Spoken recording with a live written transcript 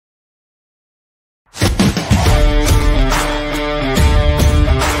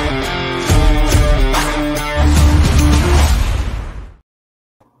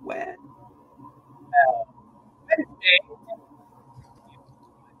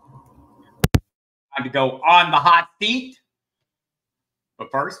Time to go on the hot seat.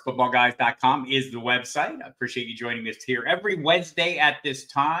 But first, FootballGuys.com is the website. I appreciate you joining us here every Wednesday at this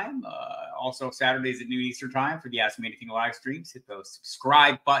time. Also, Saturdays at noon Eastern time for the Ask Me Anything live streams. Hit the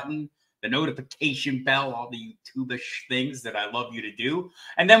subscribe button, the notification bell, all the YouTube-ish things that I love you to do.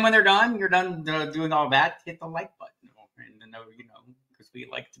 And then when they're done, you're done doing all that, hit the like button. And because we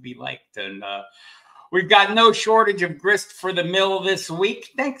like to be liked. And we've got no shortage of grist for the mill this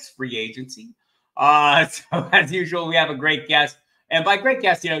week. Thanks, free agency. So as usual, we have a great guest. And by great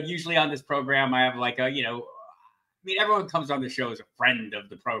guest, usually on this program, I have like a, everyone comes on the show as a friend of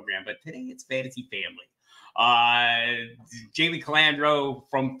the program, but today it's fantasy family. Jamie Calandro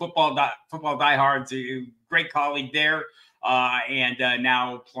from FootballDiehards, a great colleague there, and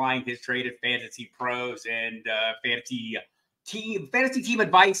now applying his trade at FantasyPros and fantasy team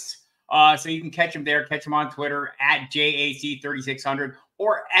advice. So you can catch him there. Catch him on Twitter at JAC3600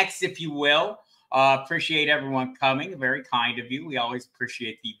 or X, if you will. Appreciate everyone coming. Very kind of you. We always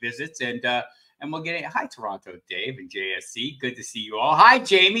appreciate the visits. And we'll get it. Hi, Toronto, Dave and JSC. Good to see you all. Hi,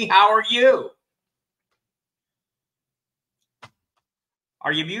 Jamie. How are you?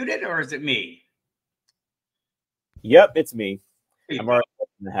 Are you muted or is it me? Yep, it's me. I'm already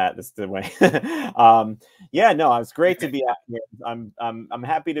in the hat. This is the way. Yeah, no, it's great to be out here. I'm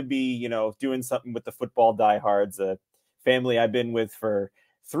happy to be, doing something with the Football Diehards, a family I've been with for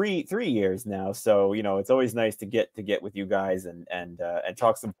three years now. So, it's always nice to get with you guys and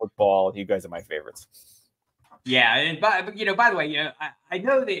talk some football. You guys are my favorites. Yeah, and by the way, I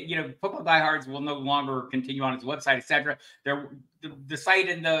know that Football Diehards will no longer continue on its website, etc. The site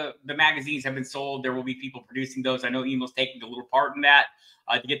and the magazines have been sold. There will be people producing those. I know Emel's taking a little part in that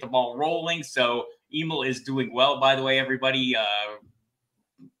to get the ball rolling. So Emel is doing well, by the way, everybody.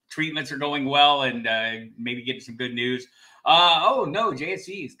 Treatments are going well, and maybe getting some good news. Oh no,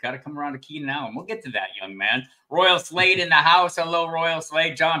 JSC's got to come around to Keenan Allen. We'll get to that, young man. Royal Slade in the house. Hello, Royal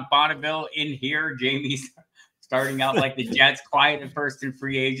Slade. John Bonneville in here. Jamie's starting out like the Jets, quiet at first in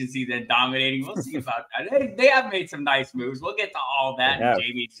free agency, then dominating. We'll see about that. They have made some nice moves. We'll get to all that. Yeah.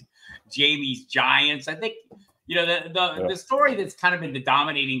 Jamie's Giants. I think the story that's kind of been the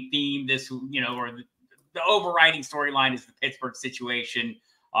dominating theme this or the overriding storyline is the Pittsburgh situation.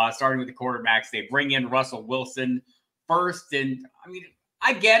 Starting with the quarterbacks, they bring in Russell Wilson first, and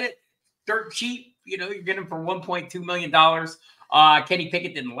I get it, dirt cheap. You get him for $1.2 million. Kenny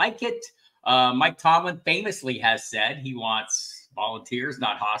Pickett didn't like it. Mike Tomlin famously has said he wants volunteers,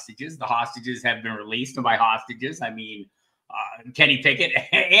 not hostages. The hostages have been released, and by hostages, I mean Kenny Pickett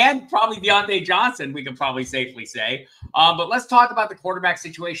and probably Deontay Johnson, we can probably safely say. But let's talk about the quarterback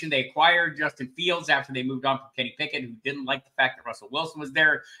situation. They acquired Justin Fields after they moved on from Kenny Pickett, who didn't like the fact that Russell Wilson was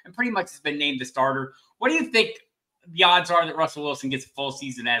there and pretty much has been named the starter. What do you think the odds are that Russell Wilson gets a full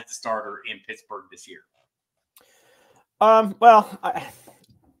season as the starter in Pittsburgh this year?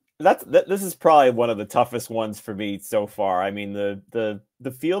 This is probably one of the toughest ones for me so far. I mean, the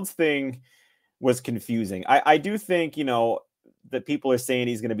Fields thing was confusing. I do think, that people are saying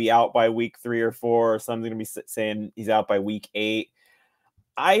he's going to be out by week 3 or 4, or some going to be saying he's out by week 8.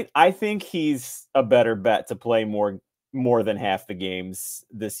 I think he's a better bet to play more than half the games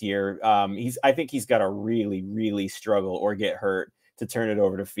this year. I think he's got to really, really struggle or get hurt to turn it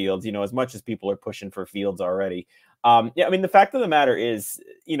over to Fields, as much as people are pushing for Fields already. Yeah, the fact of the matter is,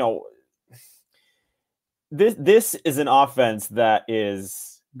 this is an offense that is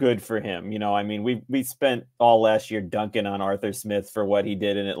good for him. We spent all last year dunking on Arthur Smith for what he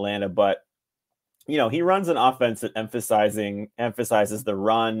did in Atlanta, but he runs an offense that emphasizes the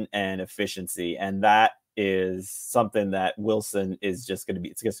run and efficiency, and that is something that Wilson is just going to be.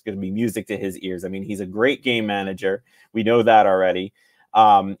 It's just going to be music to his ears. He's a great game manager. We know that already.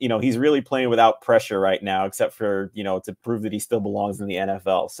 He's really playing without pressure right now, except for, to prove that he still belongs in the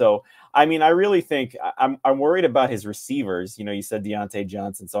NFL. So, I really think I'm worried about his receivers. You said Deontay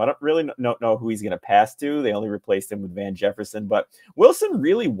Johnson, so I don't really know who he's going to pass to. They only replaced him with Van Jefferson, but Wilson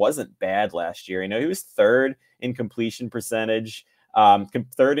really wasn't bad last year. He was 3rd in completion percentage,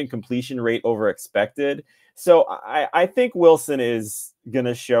 3rd in completion rate over expected. So I think Wilson is going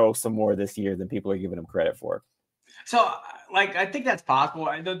to show some more this year than people are giving him credit for. So, I think that's possible.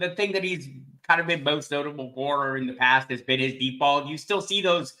 The thing that he's kind of been most notable for in the past has been his deep ball. You still see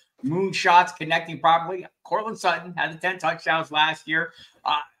those moon shots connecting properly. Cortland Sutton had the 10 touchdowns last year.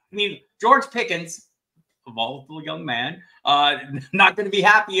 George Pickens, a volatile young man, not going to be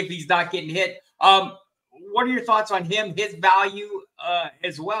happy if he's not getting hit. What are your thoughts on him, his value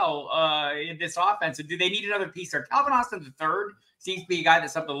as well in this offense? And do they need another piece there? Calvin Austin III seems to be a guy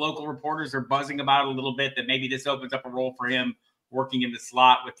that some of the local reporters are buzzing about a little bit, that maybe this opens up a role for him working in the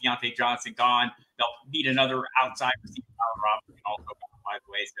slot with Deontay Johnson gone. They'll need another outside receiver. Robinson also gone, by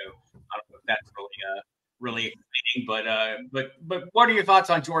the way. So I don't know if that's really exciting, but what are your thoughts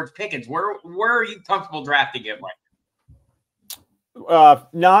on George Pickens? Where are you comfortable drafting him right now?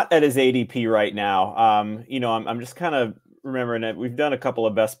 Not at his ADP right now. You know, I'm just kind of remembering that we've done a couple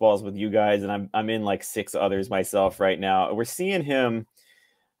of best balls with you guys, and I'm in like 6 others myself right now. We're seeing him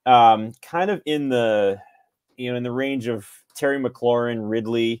kind of in the range of Terry McLaurin,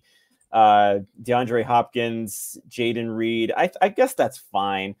 Ridley, DeAndre Hopkins, Jaden Reed. I guess that's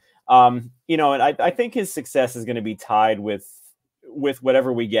fine. You know, and I think his success is going to be tied with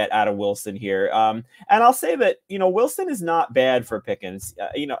whatever we get out of Wilson here. And I'll say that, you know, Wilson is not bad for Pickens.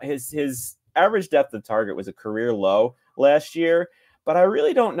 You know, his average depth of target was a career low last year, but I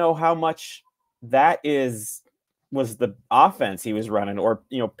really don't know how much that was the offense he was running, or,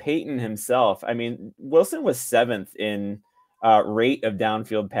 you know, Peyton himself. I mean, Wilson was 7th in rate of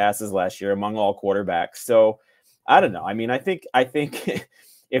downfield passes last year among all quarterbacks. So I don't know. I mean, I think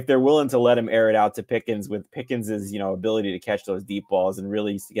if they're willing to let him air it out to Pickens, with Pickens's, you know, ability to catch those deep balls and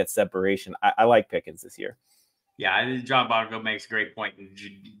really get separation, I like Pickens this year. Yeah, John Bonneville makes a great point. And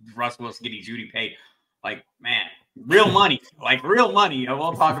Russ Wilson getting Judy paid, like, man, real money, like real money.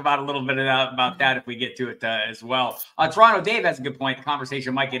 We'll talk about a little bit about that if we get to it as well. Toronto Dave has a good point. The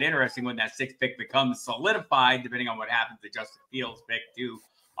conversation might get interesting when that 6th pick becomes solidified, depending on what happens to Justin Fields' pick too.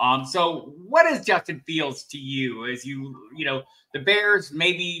 So what is Justin Fields to you? As you know, the Bears,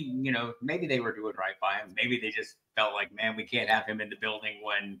 maybe they were doing right by him. Maybe they just felt like, man, we can't have him in the building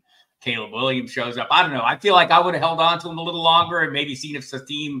when Caleb Williams shows up. I don't know. I feel like I would have held on to him a little longer and maybe seen if the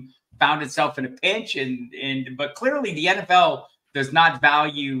team found itself in a pinch. But clearly the NFL does not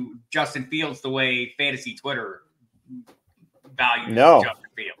value Justin Fields the way fantasy Twitter values Justin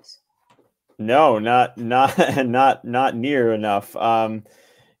Fields. No, not near enough.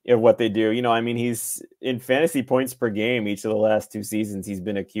 Of what they do. You know, I mean, he's in fantasy points per game each of the last 2 seasons. He's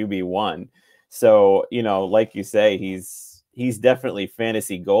been a QB1. So, you know, like you say, he's definitely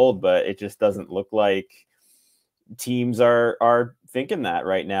fantasy gold, but it just doesn't look like teams are thinking that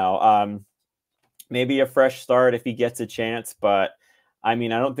right now. Maybe a fresh start if he gets a chance, but I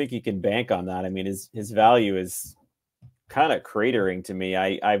mean, I don't think you can bank on that. I mean, his value is kind of cratering to me.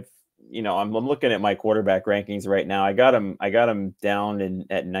 You know, I'm looking at my quarterback rankings right now. I got him down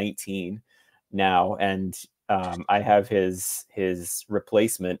at 19 now, and I have his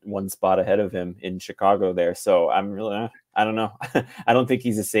replacement 1 spot ahead of him in Chicago there. So I'm really, I don't know. I don't think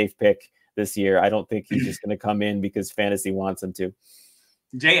he's a safe pick this year. I don't think he's just going to come in because fantasy wants him to.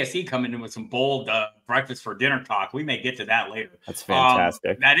 JSE coming in with some bold breakfast for dinner talk. We may get to that later. That's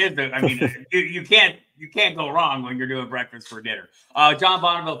fantastic. That is, I mean, you can't go wrong when you're doing breakfast for dinner. John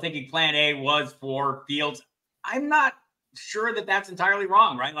Bonneville thinking plan A was for Fields. I'm not sure that that's entirely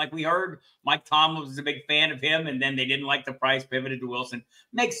wrong, right? Like we heard Mike Tomlin was a big fan of him, and then they didn't like the price, pivoted to Wilson.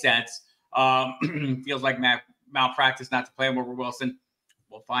 Makes sense. Feels like malpractice not to play him over Wilson.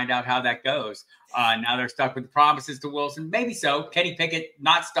 We'll find out how that goes. Now they're stuck with the promises to Wilson. Maybe so. Kenny Pickett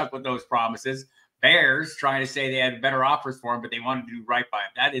not stuck with those promises. Bears trying to say they had better offers for him, but they wanted to do right by him.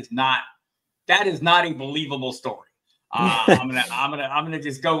 That is not a believable story. I'm gonna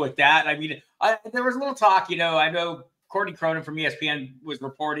just go with that. I mean, there was a little talk. You know, I know Courtney Cronin from ESPN was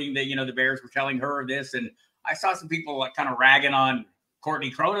reporting that, you know, the Bears were telling her this, and I saw some people like kind of ragging on Courtney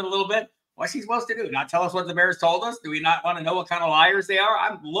Cronin a little bit. What's she supposed to do? Not tell us what the Bears told us? Do we not want to know what kind of liars they are?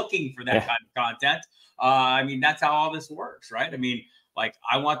 I'm looking for that kind of content. I mean, that's how all this works, right? I mean, like,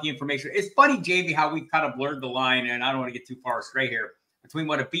 I want the information. It's funny, JV, how we kind of blurred the line, and I don't want to get too far astray here, between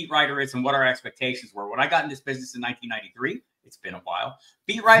what a beat writer is and what our expectations were. When I got in this business in 1993, it's been a while,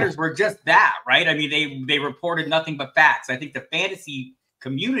 beat writers were just that, right? I mean, they reported nothing but facts. I think the fantasy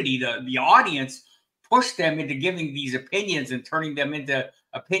community, the audience, pushed them into giving these opinions and turning them into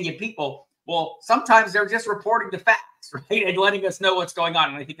opinion people. Well, sometimes they're just reporting the facts, right, and letting us know what's going on.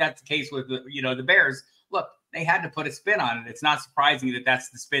 And I think that's the case with the Bears. Look, they had to put a spin on it. It's not surprising that that's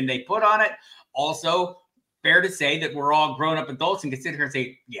the spin they put on it. Also, fair to say that we're all grown-up adults and can sit here and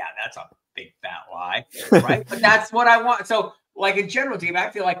say, yeah, that's a big fat lie, right? But that's what I want. So, like, in general, team, I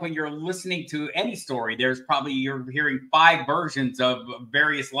feel like when you're listening to any story, there's probably, you're hearing 5 versions of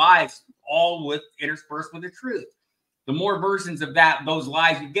various lies, all interspersed with the truth. The more versions of those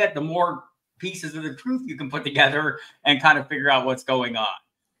lies you get, the more pieces of the truth you can put together and kind of figure out what's going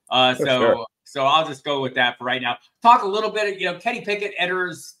on. So I'll just go with that for right now. Talk a little bit, Kenny Pickett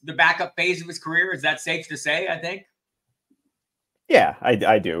enters the backup phase of his career. Is that safe to say, I think? Yeah,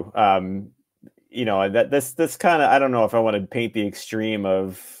 I do. you know, that this kind of, I don't know if I want to paint the extreme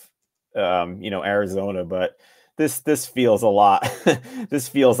of, you know, Arizona, but this feels a lot. This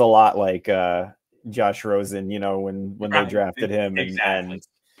feels a lot like Josh Rosen, you know, when they drafted him, exactly.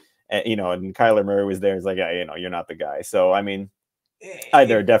 and you know, and Kyler Murray was there. It's like, yeah, you know, you're not the guy. So I mean,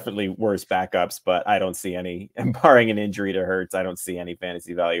 there are definitely worse backups, but I don't see any, barring an injury to Hurts, I don't see any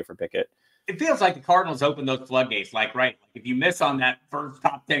fantasy value for Pickett. It feels like the Cardinals opened those floodgates. Like, right, if you miss on that first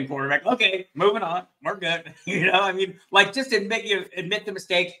top 10 quarterback, okay, moving on, we're good. You know, I mean, like, just admit the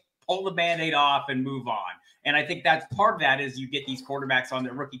mistake, pull the Band-Aid off, and move on. And I think that's part of that is you get these quarterbacks on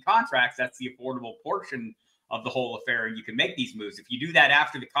their rookie contracts. That's the affordable portion of the whole affair. And you can make these moves. If you do that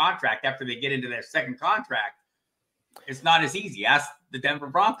after the contract, after they get into their second contract, it's not as easy. Ask the Denver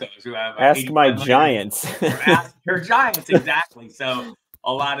Broncos, who have ask my Giants. Ask your Giants, exactly. So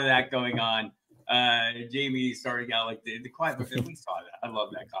a lot of that going on. Jamie starting out like the quiet book. We saw that. I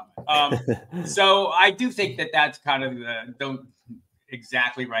love that comment. So I do think that that's kind of the don't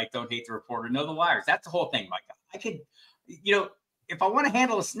exactly right. Don't hate the reporter, know the liars. That's the whole thing. Like I could, you know, if I want to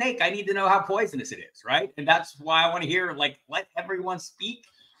handle a snake, I need to know how poisonous it is, right? And that's why I want to hear, like, let everyone speak.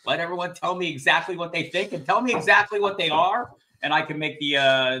 Let everyone tell me exactly what they think and tell me exactly what they are. And I can make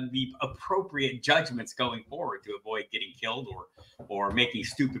the appropriate judgments going forward to avoid getting killed or making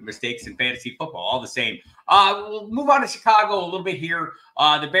stupid mistakes in fantasy football. All the same. We'll move on to Chicago a little bit here.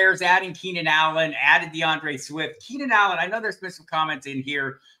 The Bears adding Keenan Allen, added DeAndre Swift. Keenan Allen, I know there's been some comments in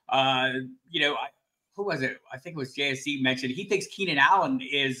here. You know, who was it? I think it was JSC mentioned. He thinks Keenan Allen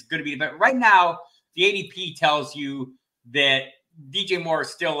is going to be the best. Right now, the ADP tells you that DJ Moore is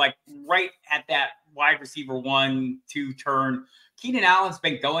still like right at that wide receiver 1-2 turn. Keenan Allen's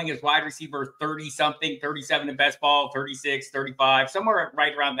been going as wide receiver 30-something, 37 in best ball, 36, 35, somewhere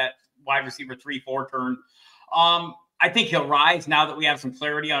right around that wide receiver 3-4 turn. I think he'll rise now that we have some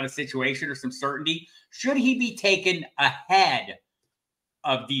clarity on a situation or some certainty. Should he be taken ahead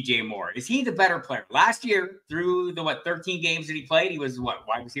of DJ Moore? Is he the better player? Last year, through the 13 games that he played, he was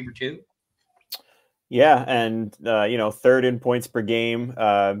wide receiver 2? Yeah, and you know, third in points per game,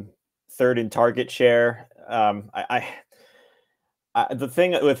 third in target share. The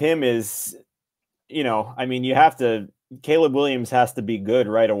thing with him is, you know, I mean, Caleb Williams has to be good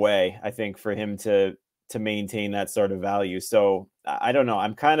right away, I think, for him to maintain that sort of value. So I don't know.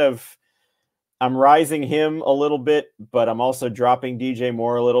 I'm rising him a little bit, but I'm also dropping DJ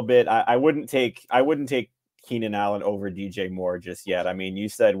Moore a little bit. I wouldn't take Keenan Allen over DJ Moore just yet. I mean, you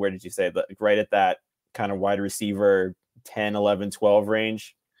said, where did you say that? Right at that kind of wide receiver 10, 11, 12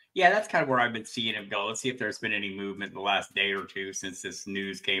 range. Yeah, that's kind of where I've been seeing him go. Let's see if there's been any movement in the last day or two since this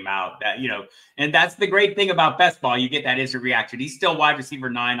news came out. That, you know, and that's the great thing about best ball. You get that instant reaction. He's still wide receiver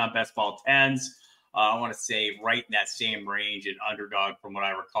 9 on best ball 10s. I want to say right in that same range in underdog from what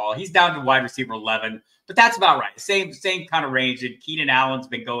I recall. He's down to wide receiver 11, but that's about right. Same kind of range. And Keenan Allen's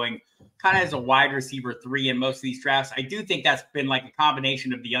been going kind of as a wide receiver 3 in most of these drafts. I do think that's been like a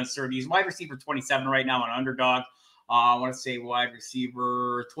combination of the uncertainty. He's wide receiver 27 right now on underdog. I want to say wide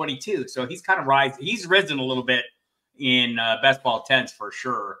receiver 22. So he's kind of rising. He's risen a little bit in best ball 10s for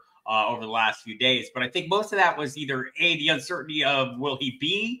sure over the last few days. But I think most of that was either the uncertainty of will he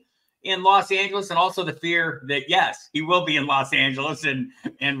be in Los Angeles, and also the fear that, yes, he will be in Los Angeles.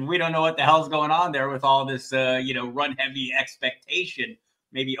 And we don't know what the hell's going on there with all this, you know, run heavy expectation,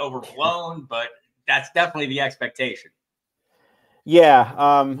 maybe overblown, but that's definitely the expectation.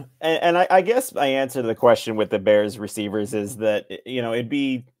 Yeah. And I guess my answer to the question with the Bears receivers is that, you know, it'd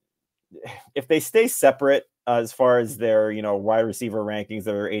be, if they stay separate as far as their, you know, wide receiver rankings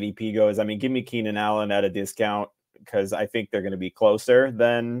or ADP goes, I mean, give me Keenan Allen at a discount, because I think they're going to be closer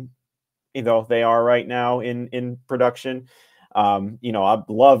than, you know, they are right now in production. You know,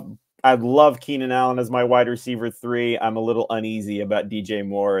 I'd love Keenan Allen as my wide receiver 3. I'm a little uneasy about DJ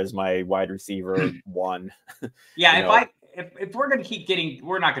Moore as my wide receiver 1. Yeah, if we're going to keep getting,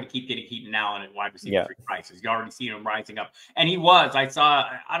 we're not going to keep getting Keenan Allen at wide receiver 3 prices. You already seen him rising up, and he was. I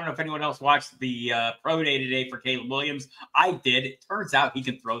don't know if anyone else watched the pro day today for Caleb Williams. I did. It turns out he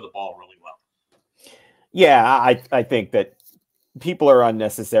can throw the ball really well. Yeah, I think that people are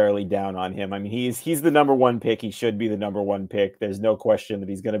unnecessarily down on him. I mean, he's the number 1 pick. He should be the number 1 pick. There's no question that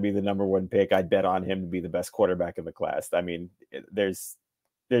he's going to be the number 1 pick. I'd bet on him to be the best quarterback in the class. I mean, there's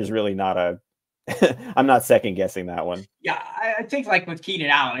really not a I'm not second guessing that one. Yeah, I think like with Keenan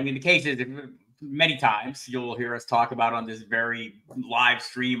Allen, I mean, the case is many times you'll hear us talk about on this very live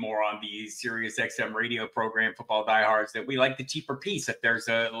stream or on the Sirius XM radio program, Football Diehards, that we like the cheaper piece. If there's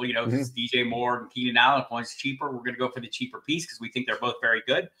a, you know, DJ Moore and Keenan Allen, if one's cheaper, we're going to go for the cheaper piece because we think they're both very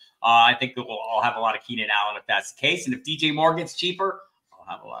good. I think that we'll all have a lot of Keenan Allen if that's the case. And if DJ Moore gets cheaper,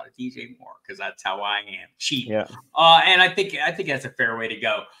 I'll have a lot of DJ Moore because that's how I am, cheap. Yeah. And I think that's a fair way to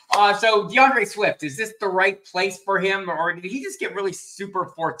go. So DeAndre Swift, is this the right place for him, or did he just get really super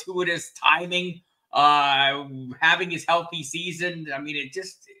fortuitous timing? Having his healthy season. I mean, it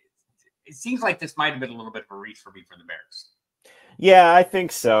seems like this might have been a little bit of a reach for me for the Bears. Yeah, I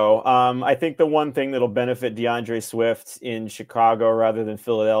think so. I think the one thing that'll benefit DeAndre Swift in Chicago rather than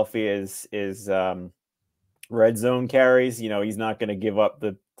Philadelphia is red zone carries. You know, he's not going to give up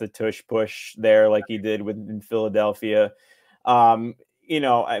the tush push there like he did in Philadelphia. You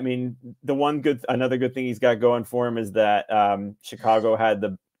know, I mean, another good thing he's got going for him is that Chicago had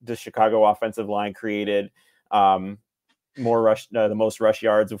the Chicago offensive line created the most rush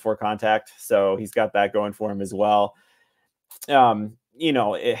yards before contact. So he's got that going for him as well. You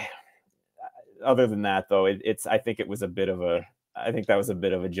know, other than that, though, I think that was a bit of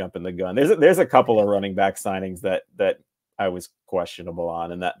a jump in the gun. There's a couple of running back signings that I was questionable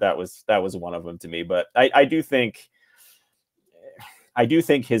on, and that was one of them to me. But I do think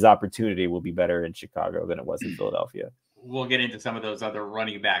his opportunity will be better in Chicago than it was in Philadelphia. We'll get into some of those other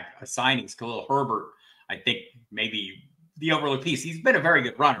running back signings. Khalil Herbert, I think maybe the overlooked piece. He's been a very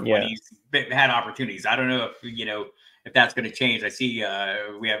good runner when he's had opportunities. I don't know if that's going to change. I see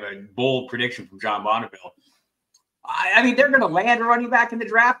we have a bold prediction from John Bonneville. I mean, they're going to land a running back in the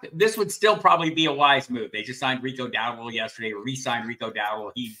draft. This would still probably be a wise move. They just signed Rico Dowdle yesterday, re-signed Rico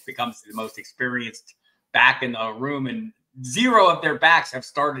Dowdle. He becomes the most experienced back in the room, and 0 of their backs have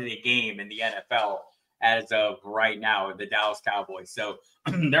started a game in the NFL as of right now, the Dallas Cowboys. So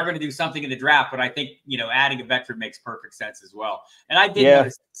they're going to do something in the draft, but I think, adding a veteran makes perfect sense as well. And I did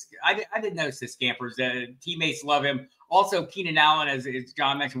notice, I did notice this, Scampers. Teammates love him. Also, Keenan Allen, as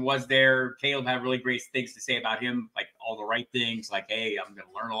John mentioned, was there. Caleb had really great things to say about him, like all the right things, like, hey, I'm going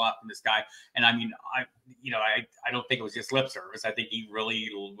to learn a lot from this guy. And I mean, I don't think it was just lip service. I think he really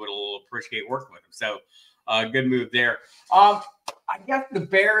will appreciate working with him. So good move there. I guess the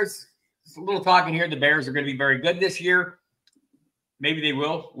Bears, a little talking here, the Bears are going to be very good this year. Maybe they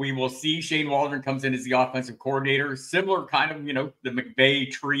will. We will see. Shane Waldron comes in as the offensive coordinator. Similar kind of, the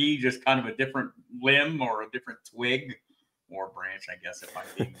McVay tree, just kind of a different limb or a different twig or branch, I guess, if I'm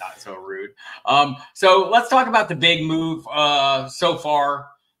being not so rude. So let's talk about the big move so far.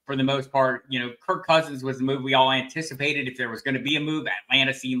 For the most part, Kirk Cousins was the move we all anticipated. If there was going to be a move,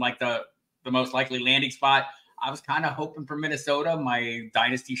 Atlanta seemed like the most likely landing spot. I was kind of hoping for Minnesota. My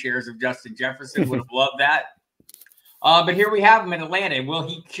dynasty shares of Justin Jefferson would have loved that. But here we have him in Atlanta. Will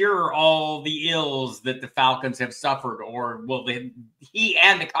he cure all the ills that the Falcons have suffered, or will he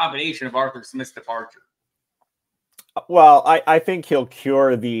and the combination of Arthur Smith's departure? Well, I think he'll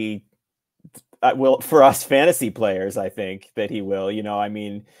cure for us fantasy players. I think that he will. I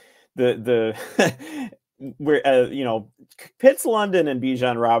mean, we're Pitts London and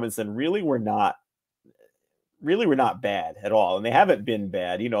Bijan Robinson really were not bad at all, and they haven't been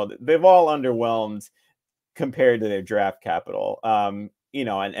bad. They've all underwhelmed compared to their draft capital.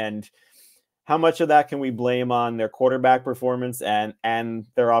 And how much of that can we blame on their quarterback performance and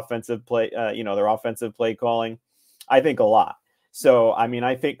their offensive play, their offensive play calling? I think a lot. So, I mean,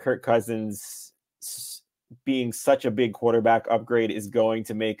 I think Kirk Cousins being such a big quarterback upgrade is going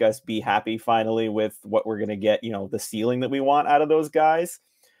to make us be happy finally with what we're going to get, the ceiling that we want out of those guys.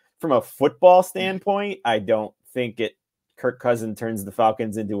 From a football standpoint, I don't think Kirk Cousins turns the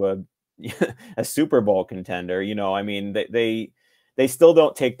Falcons into a Super Bowl contender. I mean, they still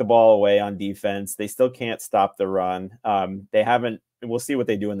don't take the ball away on defense. They still can't stop the run. They haven't, we'll see what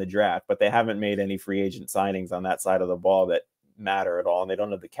they do in the draft, but they haven't made any free agent signings on that side of the ball that matter at all. And they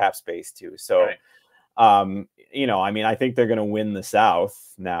don't have the cap space to. So, right. I mean, I think they're going to win the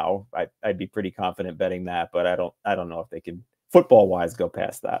South now. I'd be pretty confident betting that, but I don't know if they can football wise go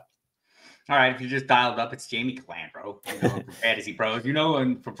past that. All right, if you just dialed up, it's Jamie Calandro from FantasyPros,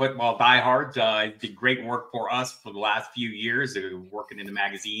 and from Football Diehards. Did great work for us for the last few years, working in the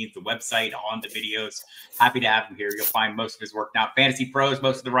magazines, the website, on the videos. Happy to have him here. You'll find most of his work now. FantasyPros,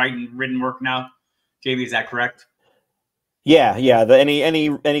 most of the written work now. Jamie, is that correct? Yeah.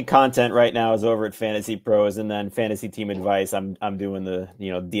 Any content right now is over at FantasyPros, and then Fantasy Team Advice. I'm doing the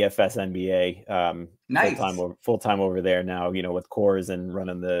DFS NBA nice. full time over there now. With cores and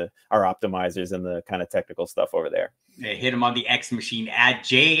running our optimizers and the kind of technical stuff over there. Hit him on the X machine at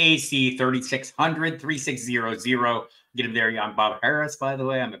JAC 3600 3600. Get him there. I'm Bob Harris, by the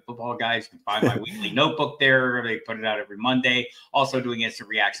way. I'm at Football Guys. You can find my weekly notebook there. They put it out every Monday. Also doing instant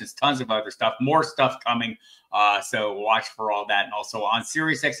reactions, tons of other stuff, more stuff coming. So watch for all that. And also on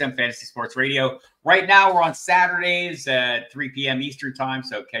SiriusXM Fantasy Sports Radio. Right now, we're on Saturdays at 3 p.m. Eastern time.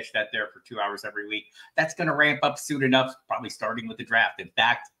 So catch that there for 2 hours every week. That's going to ramp up soon enough, probably starting with the draft. In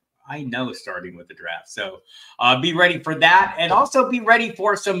fact, I know starting with the draft. So be ready for that. And also be ready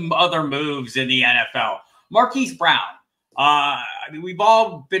for some other moves in the NFL. Marquise Brown. I mean, we've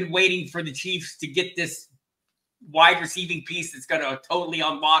all been waiting for the Chiefs to get this wide receiving piece that's going to totally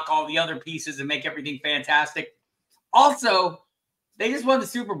unlock all the other pieces and make everything fantastic. Also, they just won the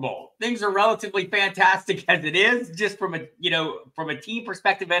Super Bowl. Things are relatively fantastic as it is, just from a team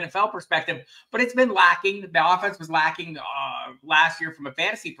perspective, NFL perspective. But it's been lacking. The offense was lacking last year from a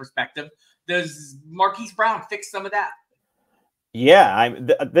fantasy perspective. Does Marquise Brown fix some of that? Yeah,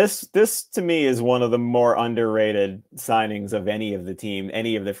 this to me is one of the more underrated signings of any of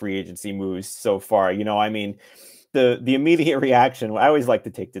the free agency moves so far. You know, I mean, the immediate reaction, I always like to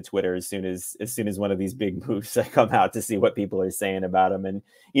take to Twitter as soon as one of these big moves come out to see what people are saying about them. And,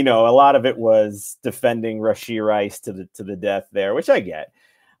 you know, a lot of it was defending Rashee Rice to the death there, which I get.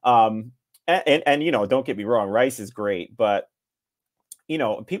 And you know, don't get me wrong, Rice is great, but you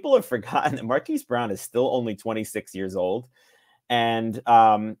know, people have forgotten that Marquise Brown is still only 26 years old. And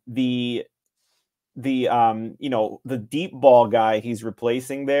you know, the deep ball guy he's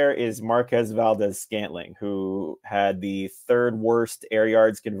replacing there is Marquez Valdez-Scantling, who had the 3rd worst air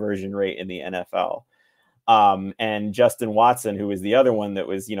yards conversion rate in the NFL. And Justin Watson, who was the other one that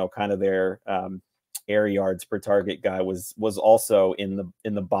was, you know, kind of their air yards per target guy, was also in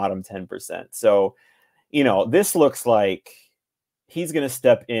the bottom 10%. So, you know, this looks like he's going to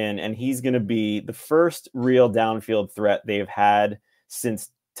step in and he's going to be the first real downfield threat they've had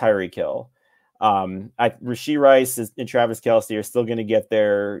since Tyreek Hill. Rashee Rice and Travis Kelce are still going to get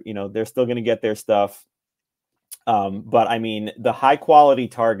their, you know, they're still going to get their stuff. But I mean, the high quality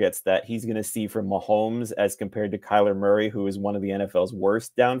targets that he's going to see from Mahomes as compared to Kyler Murray, who is one of the NFL's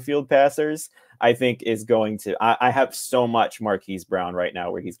worst downfield passers, I think is going to, I have so much Marquise Brown right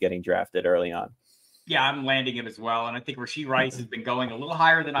now where he's getting drafted early on. Yeah, I'm landing him as well. And I think Rashee Rice has been going a little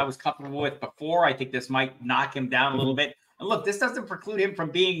higher than I was comfortable with before. I think this might knock him down a little bit. And look, this doesn't preclude him from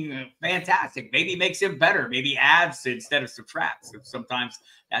being fantastic. Maybe it makes him better. Maybe adds instead of subtracts. Sometimes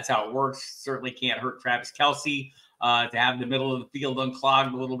that's how it works. Certainly can't hurt Travis Kelce to have the middle of the field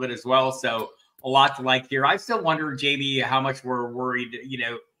unclogged a little bit as well. So a lot to like here. I still wonder, Jamie, how much we're worried, you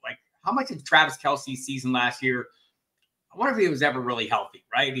know, like how much of Travis Kelce's season last year, I wonder if he was ever really healthy,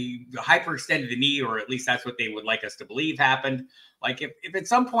 right? He hyperextended the knee, or at least that's what they would like us to believe happened. Like if at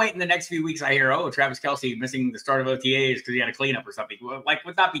some point in the next few weeks I hear, oh, Travis Kelce missing the start of OTAs because he had a cleanup or something, like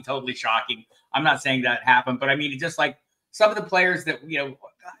would not be totally shocking. I'm not saying that happened, but I mean, just like some of the players that, you know,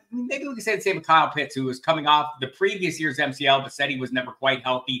 maybe we can say the same with Kyle Pitts, who was coming off the previous year's MCL, but said he was never quite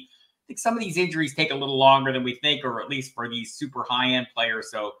healthy. I think some of these injuries take a little longer than we think, or at least for these super high-end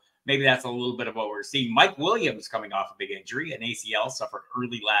players. So maybe that's a little bit of what we're seeing. Mike Williams coming off a big injury, an ACL, suffered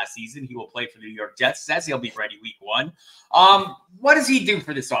early last season. He will play for the New York Jets. Says he'll be ready week 1. What does he do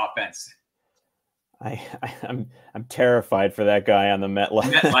for this offense? I'm terrified for that guy on the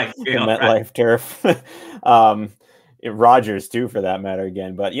MetLife field, the MetLife turf. Rodgers too, for that matter,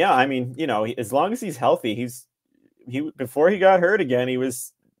 again. But yeah, I mean, you know, as long as he's healthy, he before he got hurt again, he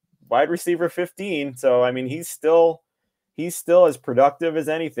was wide receiver 15. So I mean, he's still as productive as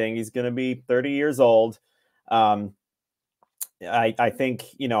anything. He's going to be 30 years old. I think,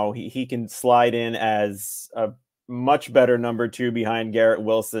 you know, he can slide in as a much better number 2 behind Garrett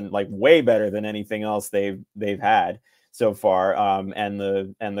Wilson, like way better than anything else they've had so far. And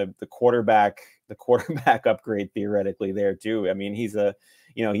the quarterback upgrade theoretically there too. I mean, he's a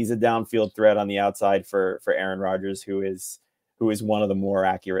downfield threat on the outside for Aaron Rodgers, who is one of the more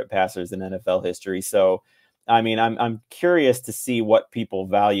accurate passers in NFL history. So, I mean, I'm curious to see what people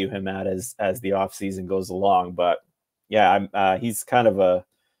value him at as the offseason goes along. But yeah, he's kind of a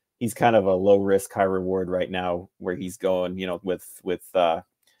low risk, high reward right now where he's going, you know, with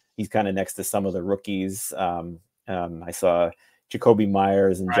he's kind of next to some of the rookies. I saw Jacoby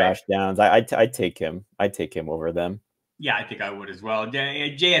Myers and Josh Downs. I'd take him over them. Yeah, I think I would as well.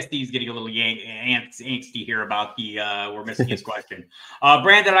 JSD is getting a little angsty here about the we're missing his question.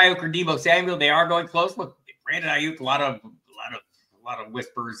 Brandon Ayuk or Deebo Samuel, they are going close. Look, Brandon Ayuk, a lot of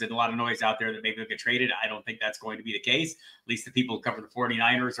whispers and a lot of noise out there that maybe he'll get traded. I don't think that's going to be the case. At least the people who cover the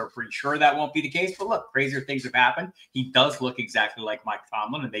 49ers are pretty sure that won't be the case. But look, crazier things have happened. He does look exactly like Mike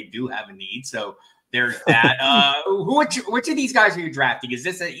Tomlin, and they do have a need. So There's that. Which of these guys are you drafting? Is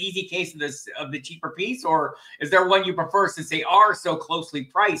this an easy case of the cheaper piece, or is there one you prefer since they are so closely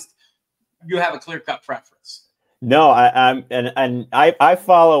priced? You have a clear-cut preference. No, I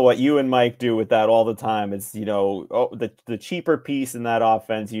follow what you and Mike do with that all the time. It's, you know, the cheaper piece in that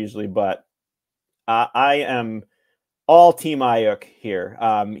offense usually, but I am all team Ayuk here.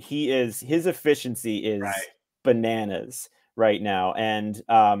 His efficiency is bananas right now, and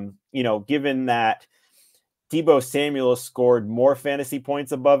you know, given that Deebo Samuel scored more fantasy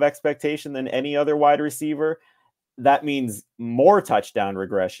points above expectation than any other wide receiver, that means more touchdown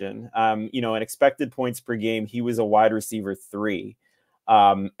regression. You know, in expected points per game, he was a wide receiver 3.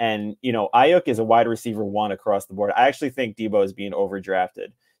 And, you know, Ayuk is a wide receiver 1 across the board. I actually think Deebo is being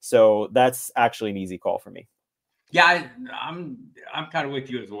overdrafted. So that's actually an easy call for me. Yeah, I'm kind of with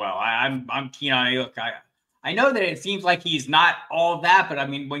you as well. I'm keen on Ayuk. I know that it seems like he's not all that, but I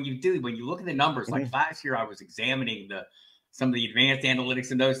mean, when you look at the numbers, like last year, I was examining some of the advanced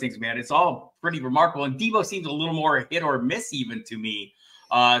analytics and those things, man, it's all pretty remarkable. And Deebo seems a little more hit or miss even to me.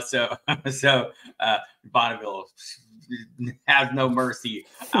 So Bonneville has no mercy.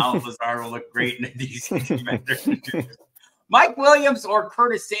 Alan Lazard will look great in the DC. Mike Williams or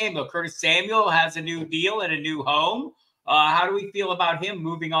Curtis Samuel? Curtis Samuel has a new deal and a new home. How do we feel about him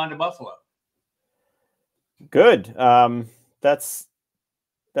moving on to Buffalo? Good. That's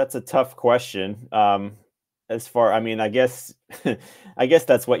a tough question. I mean, I guess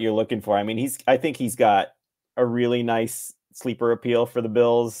that's what you're looking for. I mean, I think he's got a really nice sleeper appeal for the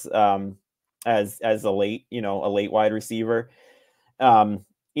Bills, as a late wide receiver.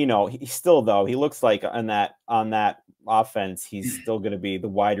 You know, he looks like on that offense, he's still going to be the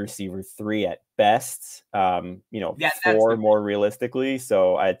wide receiver 3 at best. You know, 4 more realistically.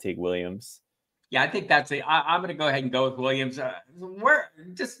 So I'd take Williams. Yeah, I think I'm going to go ahead and go with Williams. We're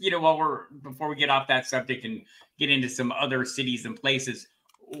just, you know, before we get off that subject and get into some other cities and places,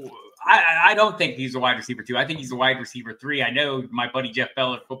 I don't think he's a wide receiver 2. I think he's a wide receiver 3. I know my buddy Jeff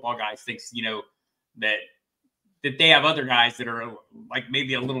Bell at Football Guys thinks, you know, that they have other guys that are like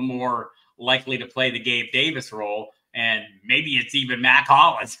maybe a little more likely to play the Gabe Davis role. And maybe it's even Mac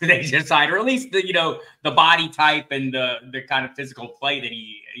Hollins who they decide, or at least the body type and the kind of physical play that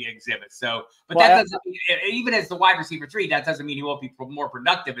he exhibits. So, but that doesn't even as the wide receiver 3, that doesn't mean he won't be more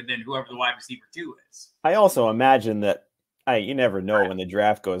productive than whoever the wide receiver 2 is. I also imagine that you never know when the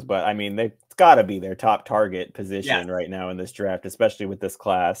draft goes, but I mean, it's got to be their top target position right now in this draft, especially with this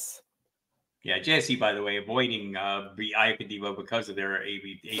class. Yeah, JSC, by the way, avoiding Ayuk and Deebo because of their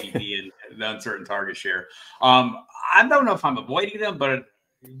ADP and the uncertain target share. I don't know if I'm avoiding them, but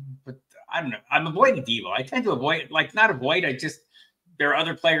I don't know. I'm avoiding Deebo. I tend to avoid, there are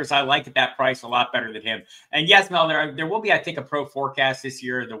other players I like at that price a lot better than him. And yes, Mel, there will be, I think, a pro forecast this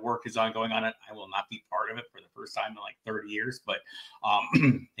year. The work is ongoing on it. I will not be part of it for the first time in like 30 years, but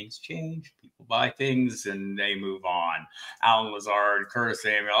things change. People buy things and they move on. Alan Lazard, Curtis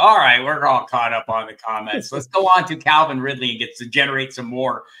Samuel. All right, we're all caught up on the comments. Let's go on to Calvin Ridley and generate some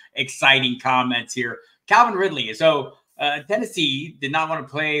more exciting comments here. Calvin Ridley. So Tennessee did not want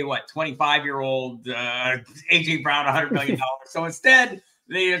to play 25-year-old AJ Brown $100 million. So instead,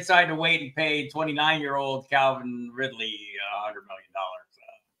 they decided to wait and pay 29-year-old Calvin Ridley $100 million.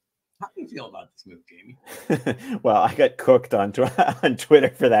 How do you feel about this move, Jamie? Well, I got cooked on Twitter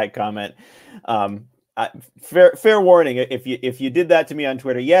for that comment. Fair warning. If you did that to me on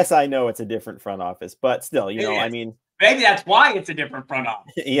Twitter, yes, I know it's a different front office, but still, you know, I mean, maybe that's why it's a different front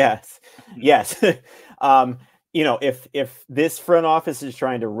office. Yes. You know, if this front office is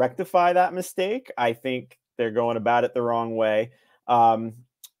trying to rectify that mistake, I think they're going about it the wrong way.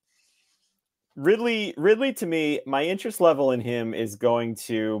 Ridley to me, my interest level in him is going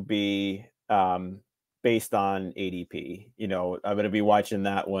to be based on ADP. You know, I'm going to be watching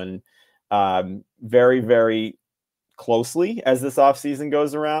that one very, very closely as this offseason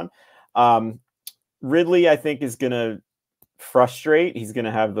goes around. Ridley, I think, is going to frustrate. He's going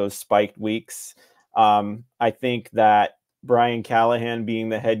to have those spiked weeks. I think that Brian Callahan being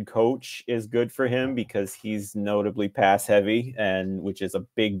the head coach is good for him because he's notably pass heavy, and which is a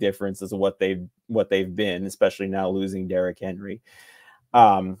big difference as what they've been, especially now losing Derrick Henry.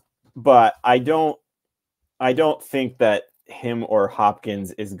 But I don't think that him or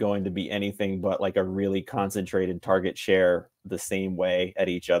Hopkins is going to be anything but like a really concentrated target share the same way at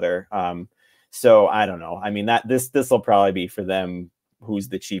each other. So I don't know. I mean, this will probably be for them. Who's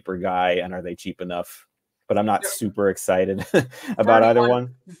the cheaper guy, and are they cheap enough? But I'm not super excited about either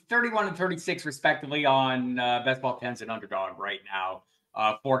one. 31 and 36 respectively on Best Ball 10s and Underdog right now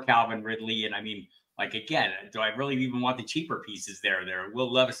for Calvin Ridley. And I mean, Like, again, do I really even want the cheaper pieces there?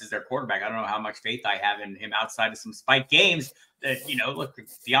 Will Levis is their quarterback. I don't know how much faith I have in him outside of some spike games that, look,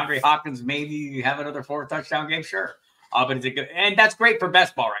 DeAndre Hopkins, maybe have another 4 touchdown game. Sure. But it's a good, and that's great for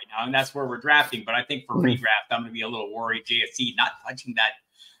best ball right now. And that's where we're drafting. But I think for redraft, I'm going to be a little worried. JSC not touching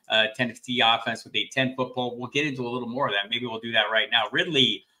that Tennessee offense with a 10-foot pole. We'll get into a little more of that. Maybe we'll do that right now.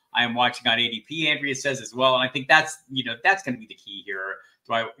 Ridley, I am watching on ADP, Andrea says as well. And I think that's going to be the key here.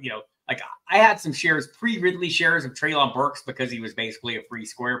 Do I, like I had some shares, pre-Ridley shares of Treylon Burks because he was basically a free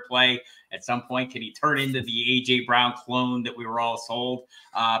square play. At some point, can he turn into the A.J. Brown clone that we were all sold?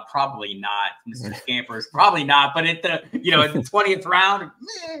 Probably not, Mr. Scampers. Probably not. But at the, in the 20th round,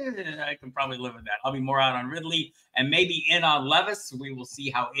 I can probably live with that. I'll be more out on Ridley and maybe in on Levis. We will see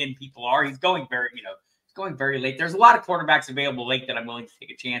how in people are. He's going very late. There's a lot of quarterbacks available late that I'm willing to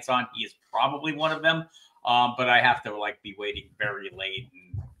take a chance on. He is probably one of them. But I have to be waiting very late and,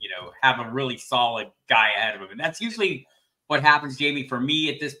 have a really solid guy ahead of him. And that's usually what happens, Jamie, for me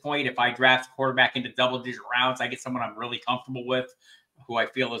at this point. If I draft a quarterback into double-digit rounds, I get someone I'm really comfortable with, who I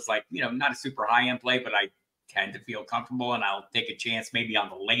feel is not a super high-end play, but I tend to feel comfortable, and I'll take a chance maybe on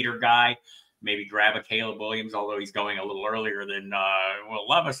the later guy, maybe grab a Caleb Williams, although he's going a little earlier than Will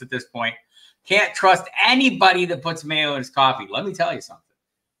Levis at this point. Can't trust anybody that puts mayo in his coffee. Let me tell you something.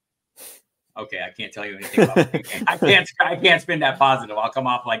 Okay, I can't tell you anything about it. I can't spin that positive. I'll come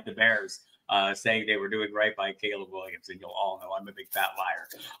off like the Bears saying they were doing right by Caleb Williams, and you'll all know I'm a big fat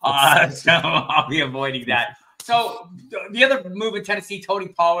liar. So I'll be avoiding that. So the other move in Tennessee, Tony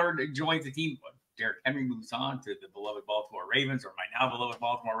Pollard joins the team. Derrick Henry moves on to the beloved Baltimore Ravens, or my now beloved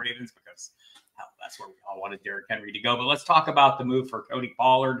Baltimore Ravens, because that's where we all wanted Derrick Henry to go. But let's talk about the move for Tony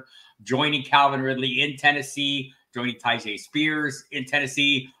Pollard joining Calvin Ridley in Tennessee, joining Tyjae Spears in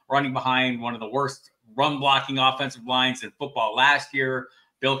Tennessee, running behind one of the worst run-blocking offensive lines in football last year.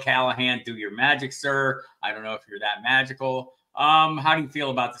 Bill Callahan, do your magic, sir. I don't know if you're that magical. How do you feel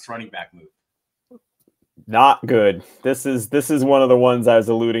about this running back move? Not good. This is one of the ones I was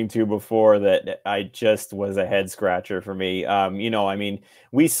alluding to before that I just was a head scratcher for me.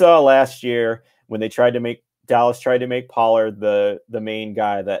 We saw last year when Dallas tried to make Pollard the main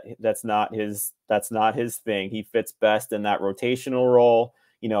guy, that's not his thing. He fits best in that rotational role,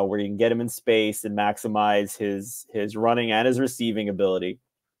 where you can get him in space and maximize his running and his receiving ability.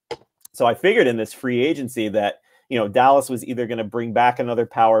 So I figured in this free agency that, Dallas was either going to bring back another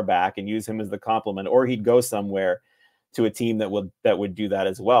power back and use him as the complement, or he'd go somewhere to a team that would do that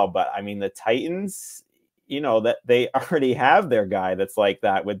as well. But I mean, the Titans, that they already have their guy that's like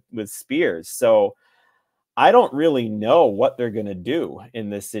that with Spears. So I don't really know what they're going to do in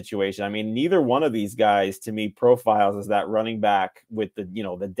this situation. I mean, neither one of these guys to me profiles as that running back with the,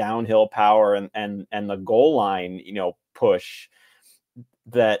 the downhill power and the goal line, push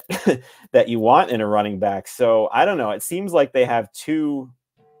that that you want in a running back. So I don't know. It seems like they have two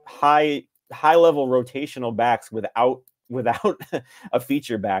high level rotational backs without a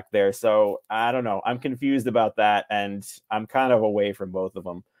feature back there. So I don't know. I'm confused about that, and I'm kind of away from both of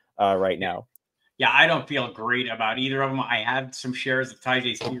them right now. Yeah, I don't feel great about either of them. I had some shares of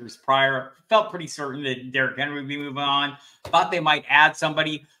Tyjae Spears prior. Felt pretty certain that Derrick Henry would be moving on. Thought they might add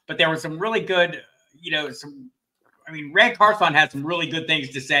somebody, but there were some really good, Rand Carthon had some really good things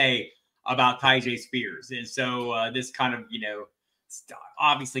to say about Tyjae Spears. And so this kind of,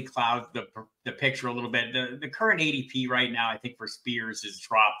 obviously clouds the picture a little bit. The current ADP right now, I think, for Spears has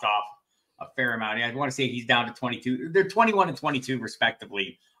dropped off a fair amount. I want to say he's down to 22. They're 21 and 22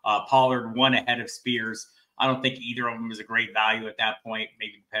 respectively. Pollard one ahead of Spears. I don't think either of them is a great value at that point.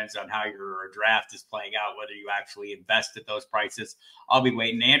 Maybe depends on how your draft is playing out, whether you actually invest at those prices. I'll be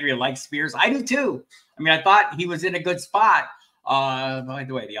waiting. Andrea likes Spears. I do too. I thought he was in a good spot. By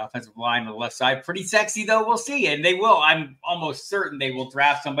the way, the offensive line on the left side, pretty sexy though. We'll see. And they will. I'm almost certain they will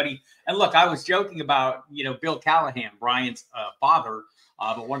draft somebody. And look, I was joking about, Bill Callahan, Brian's father,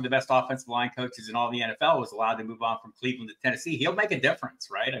 but one of the best offensive line coaches in all the NFL was allowed to move on from Cleveland to Tennessee. He'll make a difference,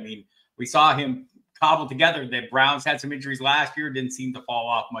 right? We saw him cobble together. The Browns had some injuries last year, didn't seem to fall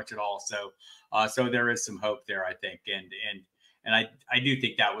off much at all. So there is some hope there, I think. And I do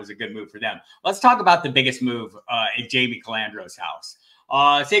think that was a good move for them. Let's talk about the biggest move at Jamie Calandro's house.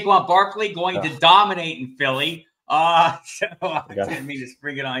 Saquon Barkley going to dominate in Philly. I didn't mean to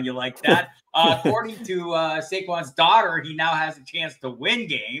spring it on you like that. According to Saquon's daughter, he now has a chance to win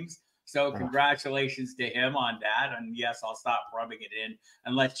games. So congratulations to him on that. And yes, I'll stop rubbing it in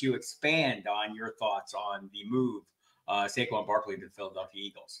and let you expand on your thoughts on the move Saquon Barkley to the Philadelphia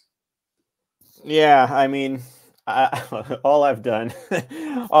Eagles. Yeah, All I've done,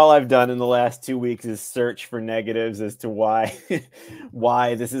 all I've done in the last 2 weeks is search for negatives as to why,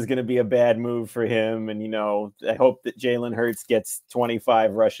 why this is going to be a bad move for him. And, you know, I hope that Jalen Hurts gets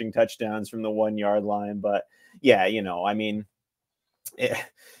 25 rushing touchdowns from the 1 yard line. But yeah, you know, I mean,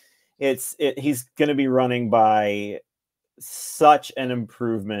 he's going to be running by such an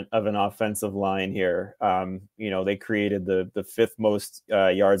improvement of an offensive line here. You know, they created the fifth most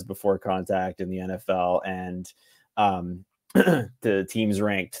yards before contact in the NFL, and the team's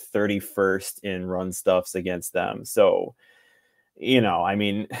ranked 31st in run stuffs against them. So, you know, I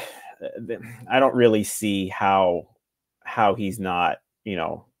mean, I don't really see how he's not, you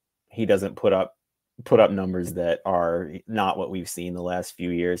know, he doesn't put up numbers that are not what we've seen the last few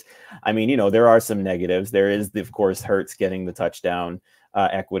years. I mean, you know, there are some negatives. There is, of course, Hurts getting the touchdown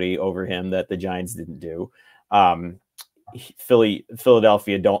equity over him that the Giants didn't do.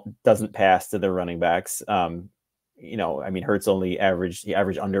 Philadelphia doesn't pass to their running backs. You know, I mean, Hurts only averaged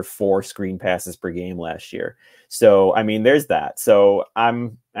under 4 screen passes per game last year. So, I mean, there's that. So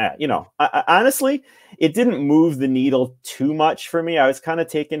I'm, you know, I honestly, it didn't move the needle too much for me. I was kind of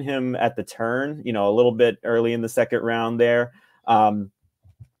taking him at the turn, you know, a little bit early in the second round there.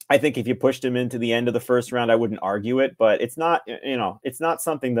 I think if you pushed him into the end of the first round, I wouldn't argue it, but it's not, you know, it's not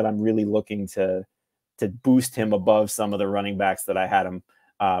something that I'm really looking to boost him above some of the running backs that I had him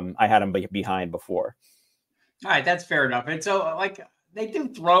behind before. All right, that's fair enough. And so, like, they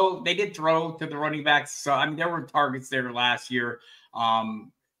did throw to the running backs. So, I mean, there were targets there last year. I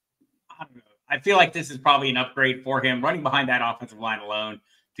don't know. I feel like this is probably an upgrade for him. Running behind that offensive line alone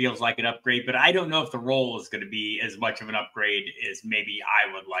feels like an upgrade, but I don't know if the role is going to be as much of an upgrade as maybe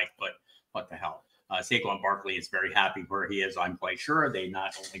I would like, but what the hell. Saquon Barkley is very happy where he is. I'm quite sure they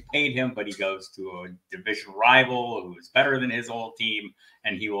not only paid him, but he goes to a division rival who is better than his old team,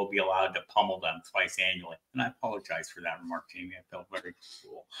 and he will be allowed to pummel them twice annually. And I apologize for that remark, Jamie. I felt very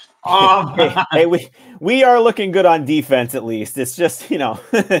cool. Hey, we are looking good on defense, at least. It's just, you know,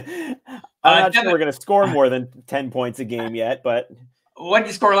 I'm not sure we're going to score more than 10 points a game yet, but. What did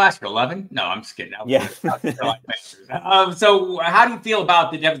you score last year? 11? No, I'm just kidding. Yeah. So how do you feel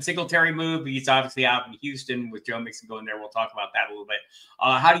about the Devin Singletary move? He's obviously out in Houston with Joe Mixon going there. We'll talk about that a little bit.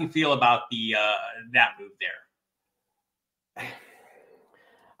 How do you feel about the that move there?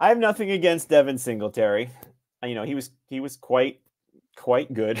 I have nothing against Devin Singletary. You know, he was quite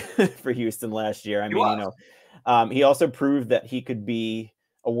good for Houston last year. I mean, you know, he also proved that he could be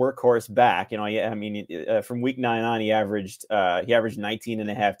a workhorse back. You know, I mean, from week 9 on, he averaged 19 and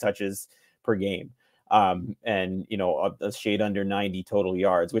a half touches per game. And, you know, a shade under 90 total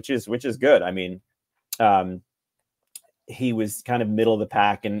yards, which is good. I mean, he was kind of middle of the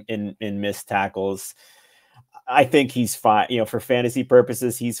pack in missed tackles. I think he's fine, you know, for fantasy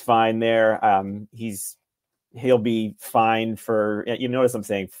purposes, he's fine there. He'll be fine for, you notice I'm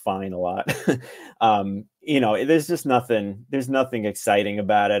saying fine a lot. You know, there's nothing exciting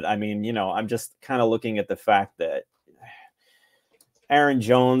about it. I mean, you know, I'm just kind of looking at the fact that Aaron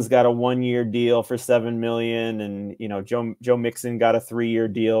Jones got a 1-year deal for $7 million, and, you know, Joe Mixon got a 3-year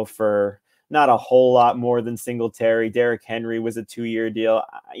deal for not a whole lot more than Singletary. Derrick Henry was a 2-year deal.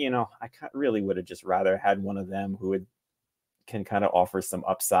 You know, I really would have just rather had one of them who can kind of offer some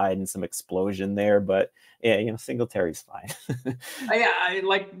upside and some explosion there. But yeah, you know, Singletary's fine. I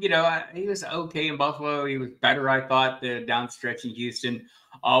like, you know, he was okay in Buffalo. He was better, I thought, the down stretch in Houston.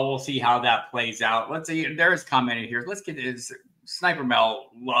 We'll see how that plays out. Let's see. There's commented here. Let's get this. Sniper Mel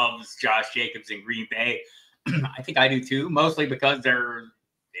loves Josh Jacobs in Green Bay. I think I do too, mostly because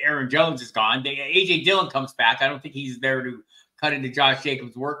Aaron Jones is gone. AJ Dillon comes back. I don't think he's there to cut into Josh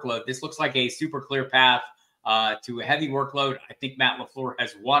Jacobs' workload. This looks like a super clear path to a heavy workload. I think Matt LaFleur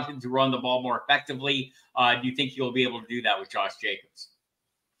has wanted to run the ball more effectively. Do you think he'll be able to do that with Josh Jacobs?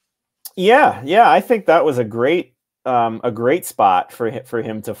 Yeah. I think that was a great spot for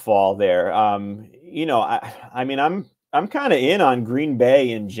him to fall there. You know, I mean, I'm kind of in on Green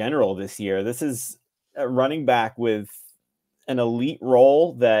Bay in general this year. This is a running back with an elite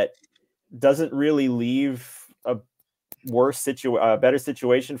role that doesn't really leave a better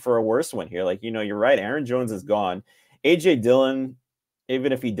situation for a worse one here. Like, you know, you're right. Aaron Jones is gone. AJ Dillon,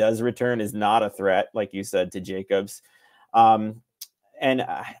 even if he does return, is not a threat, like you said, to Jacobs. And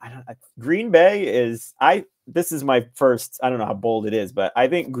Green Bay is, this is my first, I don't know how bold it is, but I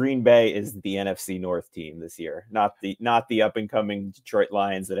think Green Bay is the NFC North team this year, not the up and coming Detroit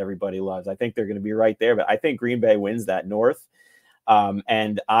Lions that everybody loves. I think they're going to be right there, but I think Green Bay wins that North.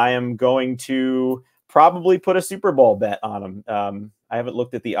 And I am going to probably put a Super Bowl bet on them. I haven't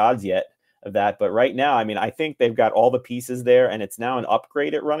looked at the odds yet of that, but right now, I mean, I think they've got all the pieces there, and it's now an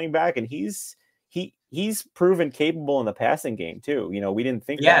upgrade at running back, and he he's proven capable in the passing game too. You know, we didn't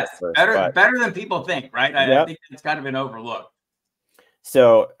think that Yes, at first, better than people think, right? I think it's kind of been overlooked.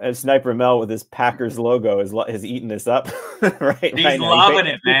 So Sniper Mel with his Packers logo has eaten this up right She's now. loving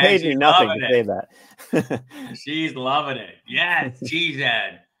it, man. He paid me nothing to say that. She's loving it. Yes,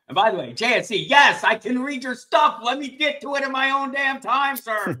 cheesehead. And by the way, JSC, yes, I can read your stuff. Let me get to it in my own damn time,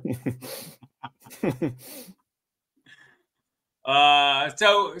 sir. The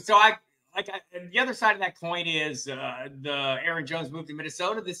other side of that coin is the Aaron Jones move to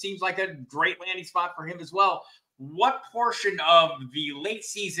Minnesota. This seems like a great landing spot for him as well. What portion of the late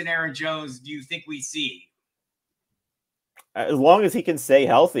season Aaron Jones do you think we see? As long as he can stay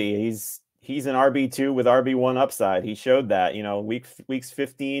healthy, he's an RB2 with RB1 upside. He showed that, you know, weeks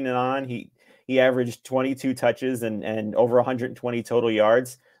 15 and on, he averaged 22 touches and over 120 total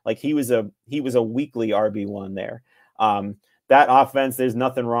yards. Like he was a weekly RB1 there. That offense, there's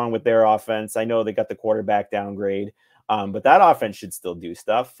nothing wrong with their offense. I know they got the quarterback downgrade, but that offense should still do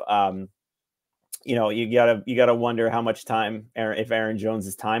stuff. You know, you gotta wonder how much time, if Aaron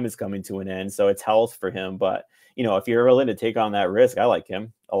Jones's time is coming to an end. So it's health for him. But, you know, if you're willing to take on that risk, I like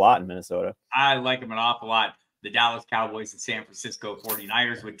him a lot in Minnesota. I like him an awful lot. The Dallas Cowboys and San Francisco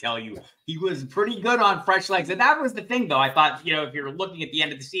 49ers would tell you he was pretty good on fresh legs. And that was the thing, though. I thought, you know, if you're looking at the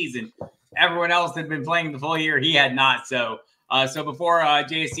end of the season, everyone else had been playing the full year. He had not. So before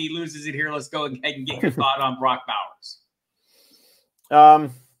JSC loses it here, let's go ahead and get your thought on Brock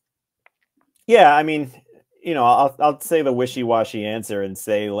Bowers. Yeah, I mean, you know, I'll say the wishy-washy answer and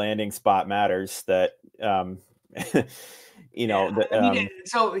say landing spot matters. That you know,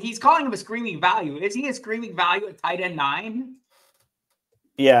 so he's calling him a screaming value. Is he a screaming value at tight end 9?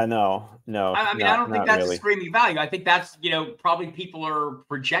 Yeah, no. I mean, I don't think that's really a screaming value. I think that's, you know, probably people are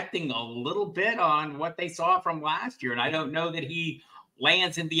projecting a little bit on what they saw from last year, and I don't know that he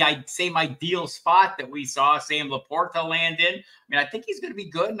lands in the same ideal spot that we saw Sam Laporta land in. I mean, I think he's going to be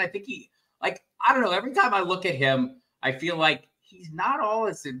good, and I think I don't know. Every time I look at him, I feel like he's not all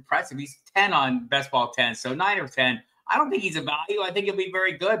as impressive. He's 10 on Best Ball 10, so 9 or 10. I don't think he's a value. I think he'll be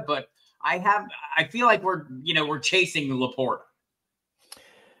very good, but I feel like we're chasing Laporta.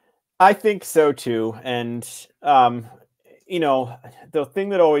 I think so too. And, you know, the thing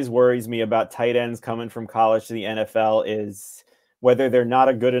that always worries me about tight ends coming from college to the NFL is whether they're not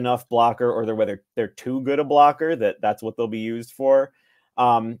a good enough blocker or whether they're too good a blocker, that's what they'll be used for.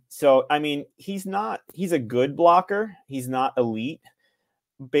 So, I mean, he's a good blocker. He's not elite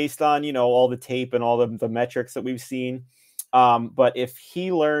based on, you know, all the tape and all the metrics that we've seen. But if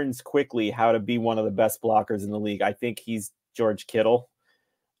he learns quickly how to be one of the best blockers in the league, I think he's George Kittle,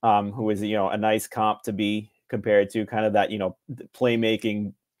 who is, you know, a nice comp to be compared to kind of that, you know,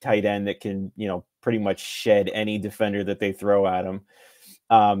 playmaking tight end that can, you know, pretty much shed any defender that they throw at him.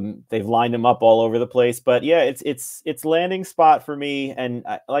 They've lined him up all over the place, but yeah, it's landing spot for me. And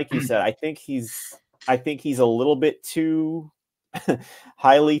like you said, I think he's a little bit too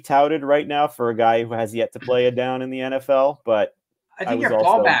highly touted right now for a guy who has yet to play a down in the NFL. But I think your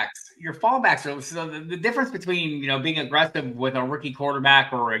fallbacks are, so the difference between, you know, being aggressive with a rookie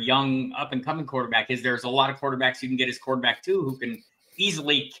quarterback or a young up and coming quarterback is there's a lot of quarterbacks you can get as quarterback too who can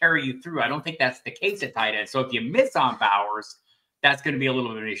easily carry you through. I don't think that's the case at tight end. So if you miss on Bowers, that's going to be a little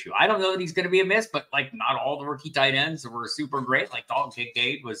bit of an issue. I don't know that he's going to be a miss, but like not all the rookie tight ends were super great. Like Dalton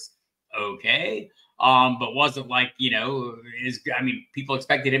Kincaid was okay, but wasn't like, you know, people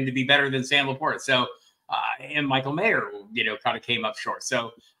expected him to be better than Sam Laporta. So, and Michael Mayer, you know, kind of came up short.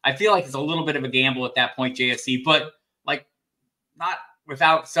 So I feel like it's a little bit of a gamble at that point, JSC, but like not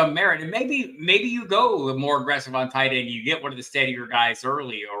without some merit. And maybe you go more aggressive on tight end. You get one of the steadier guys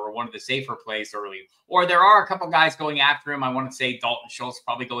early or one of the safer plays early. Or there are a couple guys going after him. I want to say Dalton Schultz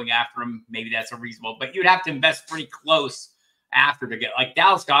probably going after him. Maybe that's a reasonable, but you'd have to invest pretty close after to get like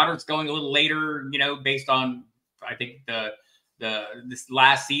Dallas Goedert's going a little later, you know, based on, I think this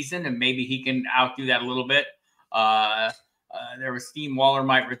last season, and maybe he can outdo that a little bit. There was Steam Waller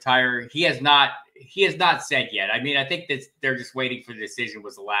might retire. He has not said yet. I mean, I think that they're just waiting for the decision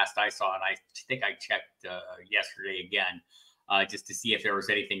was the last I saw. And I think I checked yesterday again, just to see if there was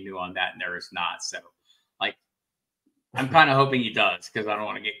anything new on that. And there is not. So like, I'm kind of hoping he does, because I don't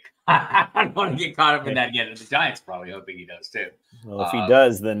want to get caught up in that again. And the Giants probably hoping he does too. Well, if he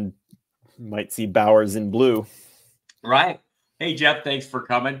does, then you might see Bowers in blue. Right. Hey, Jeff, thanks for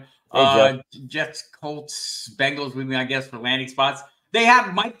coming. Hey, Jets, Colts, Bengals with me, I guess, for landing spots. They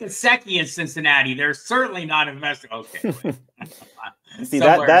have Mike Gesicki in Cincinnati. They're certainly not investing. Okay. See,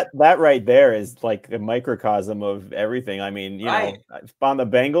 that right there is like a microcosm of everything. I mean, you know, on the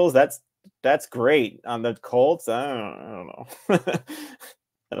Bengals, that's great. On the Colts, I don't know.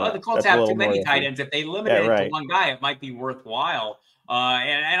 Well, the Colts That's a have little too more many tight iffy. ends. If they limit Yeah, it to right. one guy, it might be worthwhile.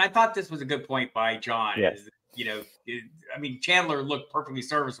 And I thought this was a good point by John. Yeah. Is I mean, Chandler looked perfectly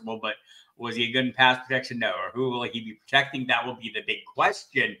serviceable, but was he good in pass protection? No. Or who will he be protecting? That will be the big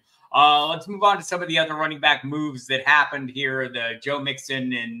question. Let's move on to some of the other running back moves that happened here. The Joe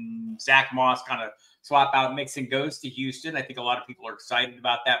Mixon and Zach Moss kind of swap out. Mixon goes to Houston. I think a lot of people are excited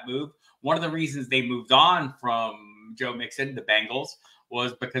about that move. One of the reasons they moved on from Joe Mixon, the Bengals,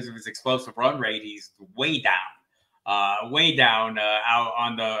 was because of his explosive run rate. He's way down out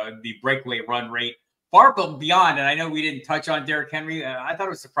on the breakaway run rate. Far beyond, and I know we didn't touch on Derrick Henry. I thought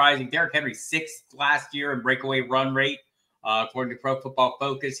it was surprising. Derrick Henry 6th last year in breakaway run rate. According to Pro Football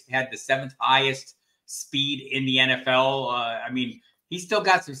Focus, he had the 7th highest speed in the NFL. I mean, he's still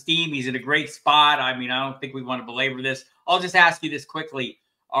got some steam. He's in a great spot. I mean, I don't think we want to belabor this. I'll just ask you this quickly.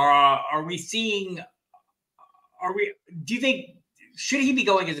 Are we seeing – do you think – should he be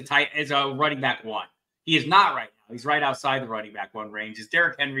going as a running back one? He is not right now. He's right outside the running back one range. Is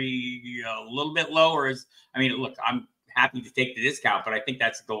Derrick Henry a little bit low, or look, I'm happy to take the discount, but I think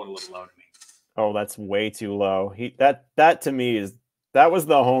that's going a little low to me. Oh, that's way too low. That to me that was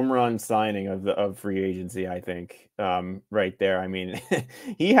the home run signing of free agency, I think. Right there. I mean,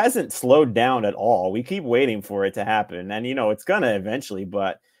 he hasn't slowed down at all. We keep waiting for it to happen, and it's gonna eventually,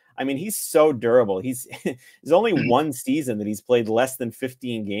 but I mean, he's so durable. There's only one season that he's played less than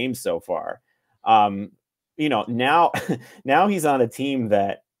 15 games so far. Now he's on a team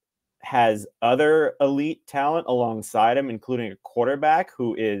that has other elite talent alongside him, including a quarterback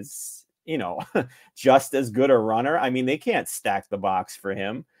who is, just as good a runner. I mean, they can't stack the box for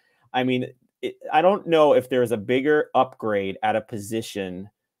him. I mean, I don't know if there's a bigger upgrade at a position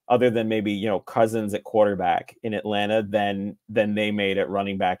other than maybe, Cousins at quarterback in Atlanta than they made at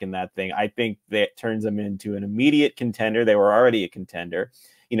running back in that thing. I think that turns them into an immediate contender. They were already a contender.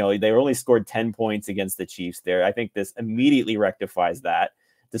 They only scored 10 points against the Chiefs there. I think this immediately rectifies that,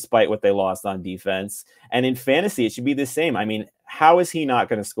 despite what they lost on defense. And in fantasy, it should be the same. I mean, how is he not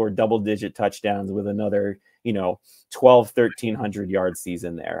going to score double-digit touchdowns with another, 1,300 yard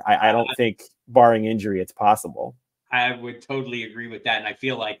season there? I don't think, barring injury, it's possible. I would totally agree with that. And I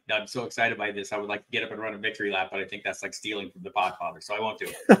feel like I'm so excited by this. I would like to get up and run a victory lap, but I think that's like stealing from the Podfather. So I won't do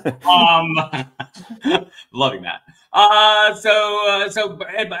it. Loving that. I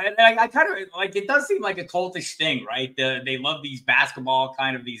kind of like, it does seem like a cultish thing, right? They love these basketball,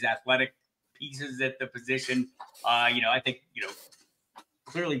 kind of these athletic pieces at the position. I think,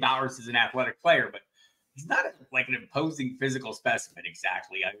 clearly Bowers is an athletic player, but he's not like an imposing physical specimen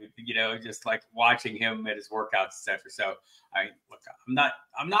exactly. I mean, just like watching him at his workouts, etc. So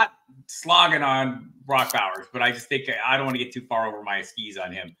I'm not slogging on Brock Bowers, but I just think I don't want to get too far over my skis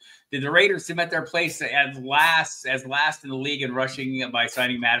on him. Did the Raiders cement their place as last in the league in rushing by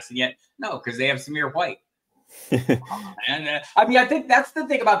signing Madison yet? No, because they have Samir White. And I think that's the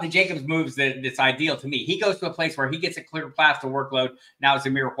thing about the Jacobs moves that's ideal to me. He goes to a place where he gets a clear path to workload. Now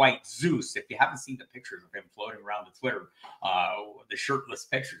Zamir White, Zeus. If you haven't seen the pictures of him floating around the Twitter, the shirtless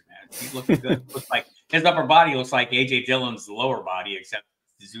pictures, man, he's looking good. Looks like his upper body looks like AJ Dillon's lower body, except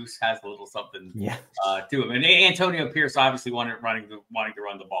Zeus has a little something to him. And Antonio Pierce obviously wanting to run the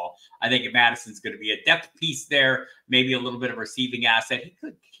ball. I think if Madison's going to be a depth piece there, maybe a little bit of receiving asset.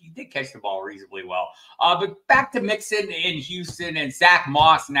 He did catch the ball reasonably well. But back to Mixon in Houston and Zach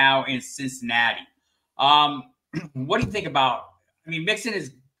Moss now in Cincinnati. What do you think about? I mean, Mixon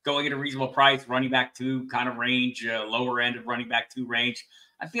is going at a reasonable price, running back 2 kind of range, lower end of running back 2 range.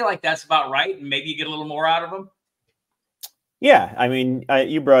 I feel like that's about right, and maybe you get a little more out of him. Yeah, I mean,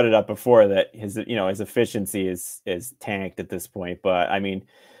 you brought it up before that his efficiency is tanked at this point, but I mean,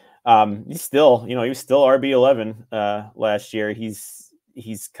 he's still, he was still RB11 last year. He's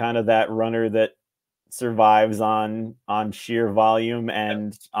kind of that runner that survives on sheer volume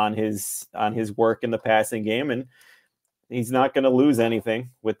and on his work in the passing game, and he's not going to lose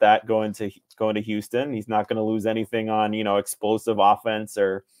anything with that going to Houston. He's not going to lose anything on explosive offense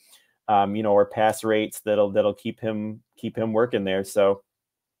or or pass rates that'll keep him working there. So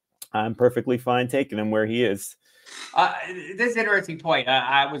I'm perfectly fine taking him where he is. This is an interesting point.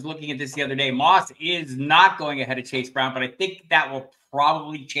 I was looking at this the other day. Moss is not going ahead of Chase Brown, but I think that will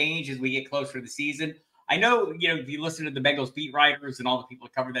probably change as we get closer to the season. I know, if you listen to the Bengals beat writers and all the people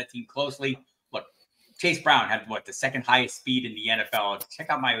that cover that team closely, look, Chase Brown had the second highest speed in the NFL. Check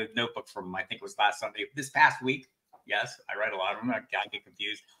out my notebook from, I think it was last Sunday. This past week, yes, I write a lot of them. I get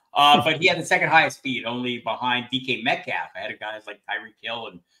confused. But he had the second highest speed, only behind DK Metcalf. I had guys like Tyreek Hill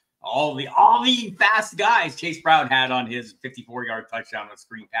and all the fast guys Chase Brown had on his 54-yard touchdown on a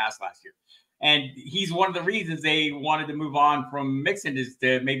screen pass last year. And he's one of the reasons they wanted to move on from Mixon, is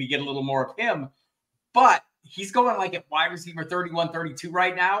to maybe get a little more of him. But he's going like at wide receiver 31, 32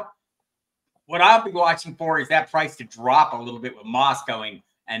 right now. What I'll be watching for is that price to drop a little bit with Moss going,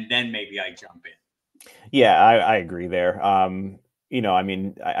 and then maybe I jump in. Yeah, I agree there. You know, I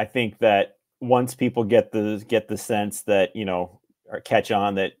mean, I think that once people get the sense that, you know, or catch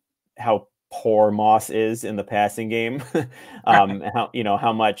on that how poor Moss is in the passing game, how, you know,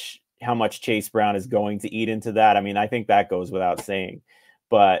 how much Chase Brown is going to eat into that. I mean, I think that goes without saying,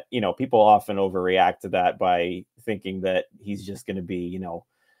 but, you know, people often overreact to that by thinking that he's just going to be, you know,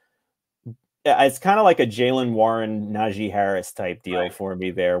 it's kind of like a Jalen Warren, Najee Harris type deal for me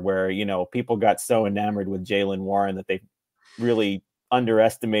there, where, you know, people got so enamored with Jalen Warren that they really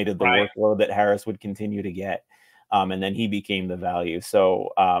underestimated the workload that Harris would continue to get. And then he became the value. So,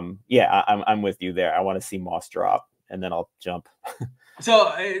 yeah, I'm with you there. I want to see Moss drop, and then I'll jump.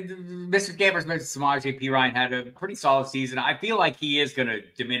 So, Mr. Campers mentioned Samaje Perine had a pretty solid season. I feel like he is going to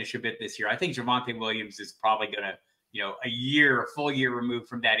diminish a bit this year. I think Javonte Williams is probably going to, you know, a full year removed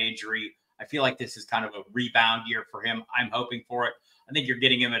from that injury. I feel like this is kind of a rebound year for him. I'm hoping for it. I think you're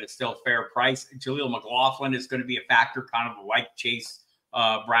getting him at a still fair price. Jaleel McLaughlin is going to be a factor, kind of like Chase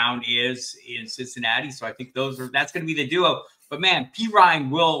Brown is in Cincinnati. So I think that's going to be the duo. But man,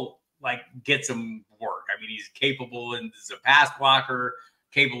 Perine will like get some work. I mean, he's capable and is a pass blocker,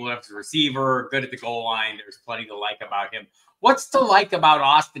 capable as a receiver, good at the goal line. There's plenty to like about him. What's to like about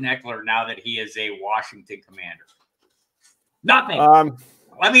Austin Eckler now that he is a Washington Commander? Nothing.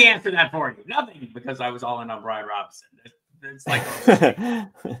 Let me answer that for you. Nothing, because I was all in on Brian Robinson. It's like,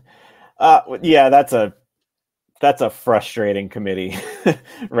 yeah, that's a frustrating committee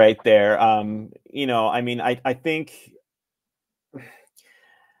right there. You know, I mean, I think,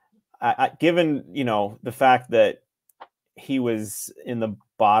 given, you know, the fact that he was in the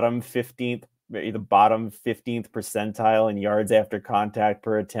bottom 15th percentile in yards after contact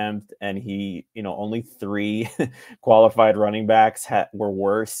per attempt, and he, you know, only 3 qualified running backs were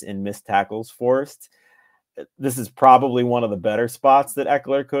worse in missed tackles forced. This is probably one of the better spots that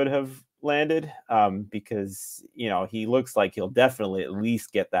Eckler could have landed, because, you know, he looks like he'll definitely at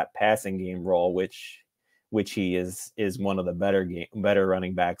least get that passing game role, which he is one of the better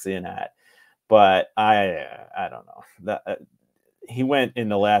running backs in at. But I don't know that he went in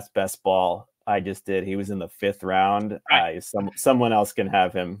the last best ball I just did. He was in the 5th round. Someone else can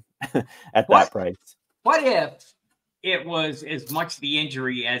have him at that price. What if it was as much the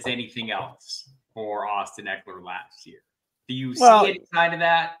injury as anything else for Austin Eckler last year? Do you see any sign of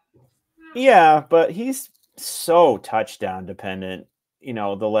that? Yeah, but he's so touchdown dependent. You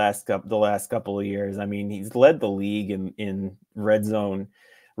know, the last couple of years. I mean, he's led the league in red zone,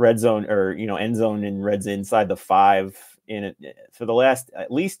 or, you know, end zone and reds inside the 5 in it for the last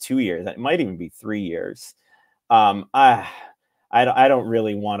at least 2 years. It might even be 3 years. I don't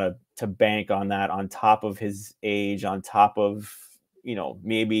really want to bank on that, on top of his age, on top of, you know,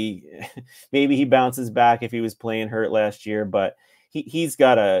 maybe he bounces back if he was playing hurt last year, but he's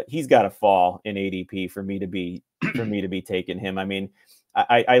got to fall in ADP for me to be taking him. I mean,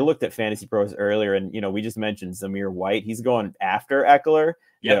 I looked at FantasyPros earlier, and, you know, we just mentioned Zamir White. He's going after Eckler.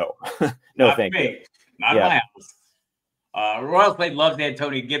 Yep. No, thank you. Not my house. Royal Plate loves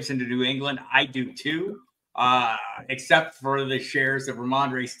Antonio Gibson to New England. I do too, except for the shares of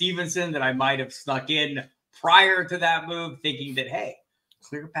Ramondre Stevenson that I might have snuck in prior to that move, thinking that, hey,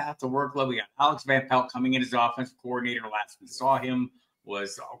 clear path to workload. We got Alex Van Pelt coming in as offensive coordinator. Last we saw him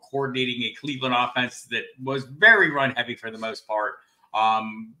was coordinating a Cleveland offense that was very run heavy for the most part.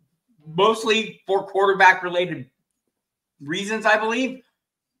 Mostly for quarterback related reasons, I believe.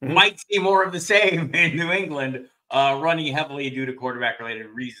 Might see more of the same in New England, running heavily due to quarterback related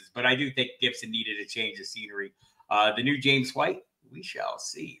reasons. But I do think Gibson needed a change of scenery. The new James White, we shall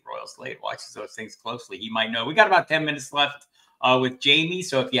see. Royal Slade watches those things closely. He might know. We got about 10 minutes left with Jamie.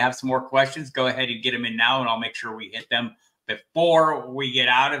 So if you have some more questions, go ahead and get them in now, and I'll make sure we hit them before we get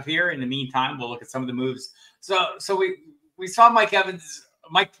out of here. In the meantime, we'll look at some of the moves. So we saw Michael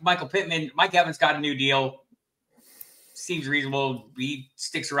Pittman. Mike Evans got a new deal. Seems reasonable. He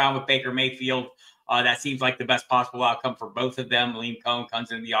sticks around with Baker Mayfield. That seems like the best possible outcome for both of them. Liam Cohen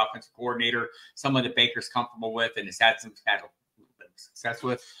comes in the offensive coordinator, someone that Baker's comfortable with and has had a little bit of success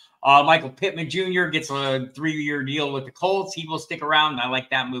with. Michael Pittman Jr. gets a 3-year deal with the Colts. He will stick around. I like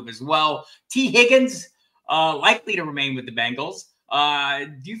that move as well. T. Higgins, likely to remain with the Bengals.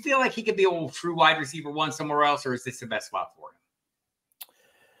 Do you feel like he could be a true wide receiver 1 somewhere else, or is this the best spot for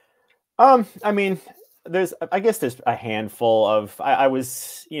him? I mean, I guess there's a handful of, I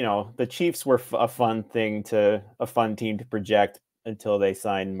was, the Chiefs were a fun team to project until they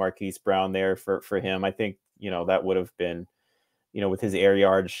signed Marquise Brown there for him. I think, that would have been, with his air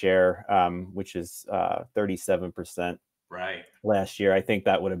yard share, which is 37% right last year. I think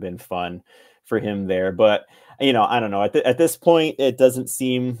that would have been fun for him there. But, I don't know. At this point, it doesn't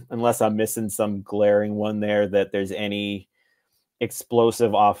seem, unless I'm missing some glaring one there, that there's any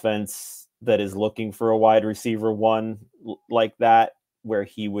explosive offense that is looking for a wide receiver one like that, where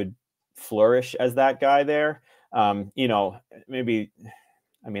he would flourish as that guy there. Maybe,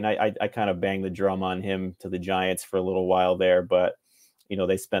 I kind of banged the drum on him to the Giants for a little while there, but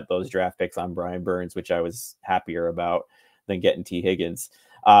they spent those draft picks on Brian Burns, which I was happier about than getting T. Higgins.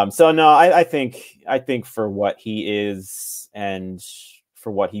 So no, I think for what he is and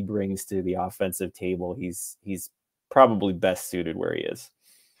for what he brings to the offensive table, he's probably best suited where he is.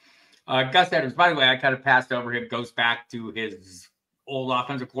 Gus Edwards, by the way, I kind of passed over him, goes back to his old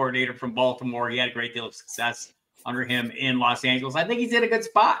offensive coordinator from Baltimore. He had a great deal of success under him in Los Angeles. I think he's in a good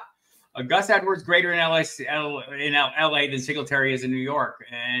spot. Gus Edwards greater in LA than Singletary is in New York.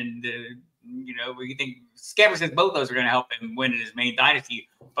 And, we think Scamper says both those are going to help him win in his main dynasty.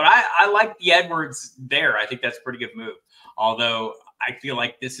 But I like the Edwards there. I think that's a pretty good move. Although I feel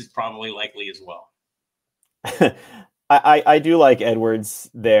like this is probably likely as well. I do like Edwards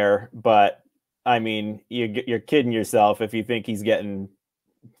there, but you're kidding yourself if you think he's getting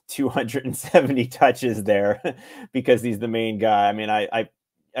 270 touches there because he's the main guy.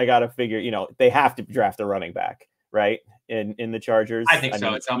 I got to figure, they have to draft a running back, right? In the Chargers. I think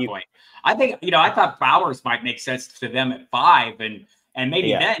so at some point. I think, I thought Bowers might make sense to them at 5 and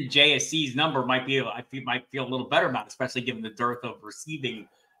maybe then JSC's number might feel a little better about, especially given the dearth of receiving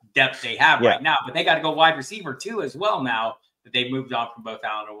depth they have right now. But they got to go wide receiver too as well now that they've moved on from both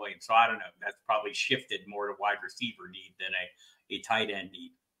Allen and Williams. So I don't know. That's probably shifted more to wide receiver need than a tight end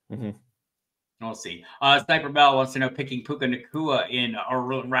need. Mm-hmm. We'll see. Sniper Bell wants to know, picking Puka Nacua in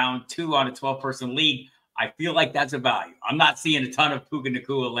round 2 on a 12-person league. I feel like that's a value. I'm not seeing a ton of Puka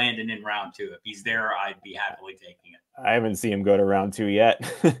Nacua landing in round 2. If he's there, I'd be happily taking it. I haven't seen him go to round 2 yet.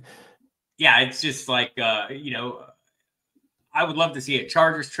 Yeah, it's just like, I would love to see a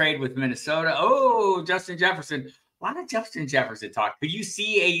Chargers trade with Minnesota. Oh, Justin Jefferson. A lot of Justin Jefferson talk. Could you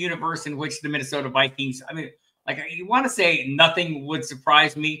see a universe in which the Minnesota Vikings, you want to say nothing would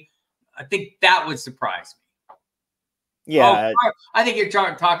surprise me? I think that would surprise me. Yeah. I think you're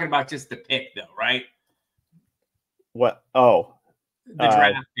talking about just the pick, though, right? What? Oh. The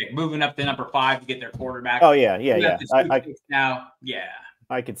draft pick, moving up to number 5 to get their quarterback. Oh, yeah. I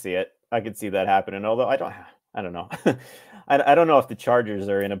could see it. I could see that happening, although I don't know. I don't know if the Chargers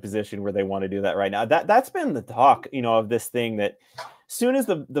are in a position where they want to do that right now. That's been the talk, of this thing, that as soon as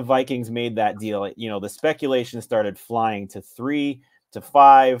the Vikings made that deal, the speculation started flying to 3, to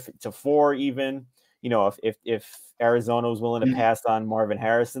 5, to 4 even. If Arizona was willing to pass on Marvin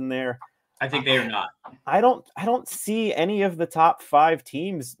Harrison there. I think they are not. I don't see any of the top 5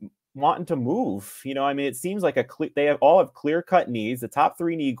 teams wanting to move. It seems like they all have clear-cut needs. The top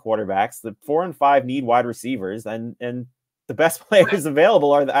 3 need quarterbacks. The 4 and 5 need wide receivers, and the best players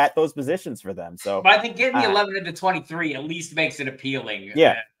available are at those positions for them. So, but I think getting the 11 to 23 at least makes it appealing.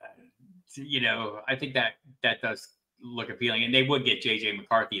 Yeah. I think that does look appealing, and they would get JJ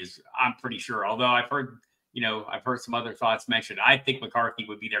McCarthy, I'm pretty sure. Although I've heard some other thoughts mentioned. I think McCarthy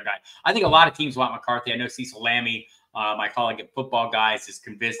would be their guy. I think a lot of teams want McCarthy. I know Cecil Lammy, my colleague at Football Guys, is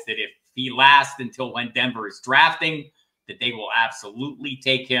convinced that if he lasts until when Denver is drafting, that they will absolutely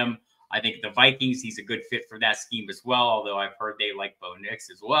take him. I think the Vikings, he's a good fit for that scheme as well, although I've heard they like Bo Nix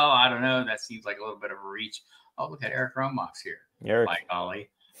as well. I don't know. That seems like a little bit of a reach. Oh, look at Eric Romox here. Eric. My colleague.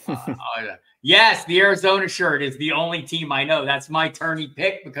 Yes, the Arizona shirt is the only team I know. That's my tourney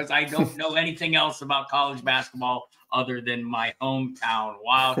pick because I don't know anything else about college basketball other than my hometown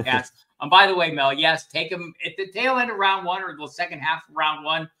Wildcats. And by the way, Mel, yes, take him at the tail end of round 1 or the second half of round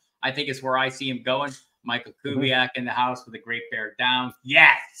 1. I think is where I see him going. Michael Kubiak in the house with a great bear down.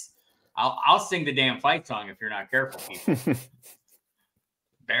 Yes. I'll sing the damn fight song if you're not careful, people.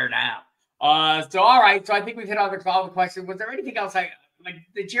 Bear down. So, all right. So I think we've hit all the questions. Was there anything else? Like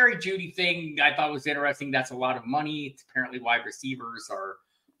the Jerry Jeudy thing I thought was interesting. That's a lot of money. It's apparently wide receivers are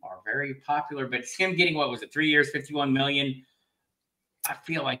very popular, but it's him getting, 3 years, $51 million. I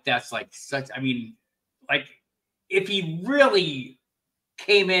feel like that's like such, if he really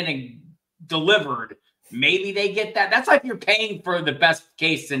came in and delivered, maybe they get that. That's like you're paying for the best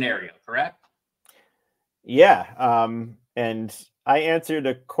case scenario, correct? Yeah. And I answered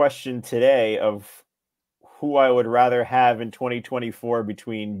a question today of who I would rather have in 2024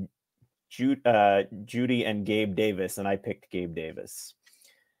 between Judy and Gabe Davis, and I picked Gabe Davis.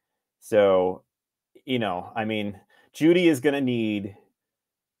 So, you know, I mean, Judy is going to need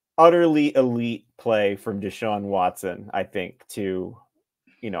utterly elite play from Deshaun Watson, I think, to,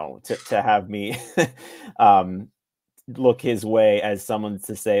 you know, to have me look his way as someone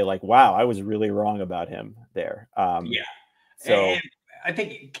to say like, wow, I was really wrong about him there. Yeah. So And I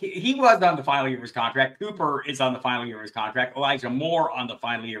think he was on the final year of his contract. Cooper is on the final year of his contract. Elijah Moore on the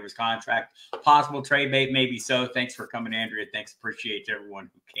final year of his contract. Possible trade bait, maybe so. Thanks for coming, Andrea. Thanks. Appreciate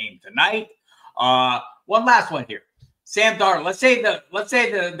everyone who came tonight. One last one here. Sam Darnold. Let's say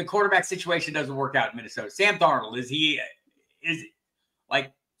the quarterback situation doesn't work out in Minnesota. Sam Darnold, is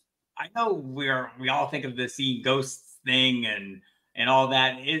like, I know we all think of the seeing ghosts thing and all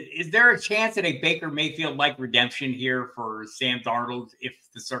that. Is there a chance at a Baker Mayfield like redemption here for Sam Darnold if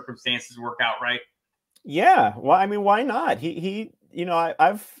the circumstances work out right? yeah, well, I mean, why not? He you know,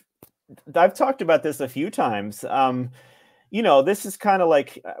 I've talked about this a few times. You know, this is kind of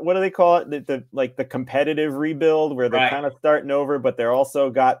like, what do they call it? The competitive rebuild, where they're kind of starting over, but they're also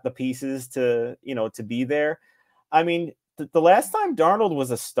got the pieces to, you know, to be there. I mean, the last time Darnold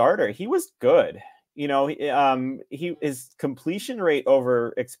was a starter, he was good. You know, his completion rate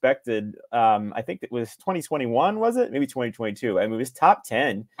over expected. I think it was 2021, was it? Maybe 2022. I mean, it was top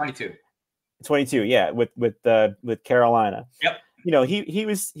 10. 22, yeah, with Carolina. Yep. You know, he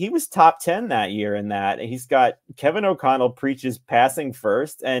was top 10 that year in that. He's got Kevin O'Connell preaches passing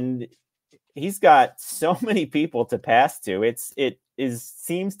first, and he's got so many people to pass to. It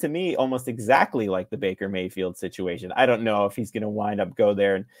seems to me almost exactly like the Baker Mayfield situation. I don't know if he's going to go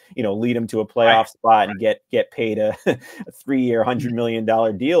there and, you know, lead him to a playoff spot and get paid a 3-year, $100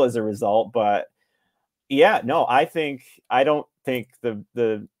 million deal as a result. But yeah, no, I don't think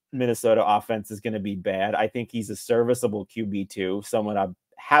the Minnesota offense is going to be bad. I think he's a serviceable QB2, someone I'd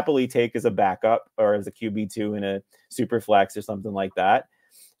happily take as a backup or as a QB2 in a super flex or something like that.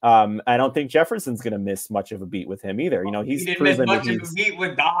 I don't think Jefferson's going to miss much of a beat with him either. You know, he didn't miss much of a beat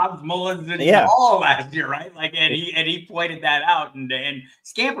with Dobbs, Mullins, and Hall last year, right? Like, and he pointed that out. And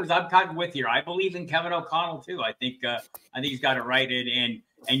Scampers, I'm kind of with you. I believe in Kevin O'Connell too. I think he's got it right. And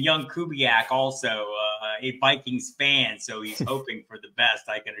young Kubiak also a Vikings fan, so he's hoping for the best.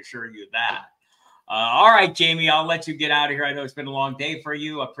 I can assure you that. All right, Jamie, I'll let you get out of here. I know it's been a long day for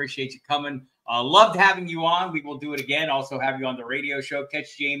you. I appreciate you coming. Loved having you on. We will do it again. Also have you on the radio show.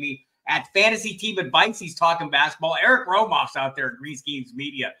 Catch Jamie at Fantasy Team Advice. He's talking basketball. Eric Romoff's out there at Green Schemes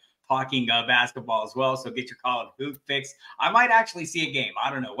Media talking basketball as well. So get your college hoop fix. I might actually see a game.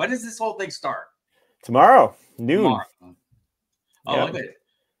 I don't know. When does this whole thing start? Tomorrow, noon. Oh, yep. Look at it.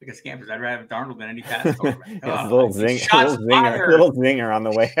 Look at Scampers. I'd rather have Darnold than any pass quarterback. A little zinger on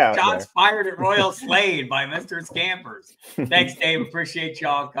the way out. Shots fired at Royal Slade by Mr. Scampers. Thanks, Dave. Appreciate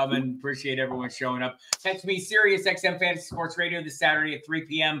y'all coming. Appreciate everyone showing up. Text me, Sirius XM Fantasy Sports Radio this Saturday at 3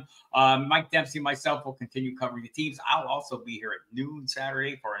 p.m. Mike Dempsey and myself will continue covering the teams. I'll also be here at noon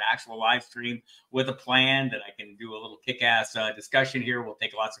Saturday for an actual live stream with a plan that I can do a little kick-ass discussion here. We'll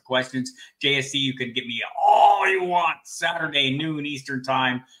take lots of questions. JSC, you can get me all you want Saturday, noon Eastern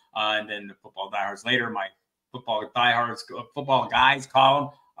time. And then the Football Diehards later, my Football Guys column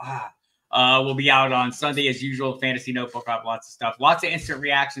will be out on Sunday as usual. Fantasy Notebook, I have lots of stuff. Lots of instant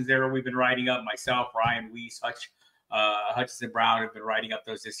reactions there we've been writing up. Myself, Ryan Weiss, Hutchinson Brown have been writing up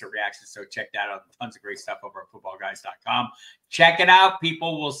those instant reactions. So check that out. Tons of great stuff over at footballguys.com. Check it out,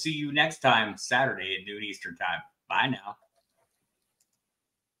 people. We'll see you next time, Saturday at noon Eastern time. Bye now.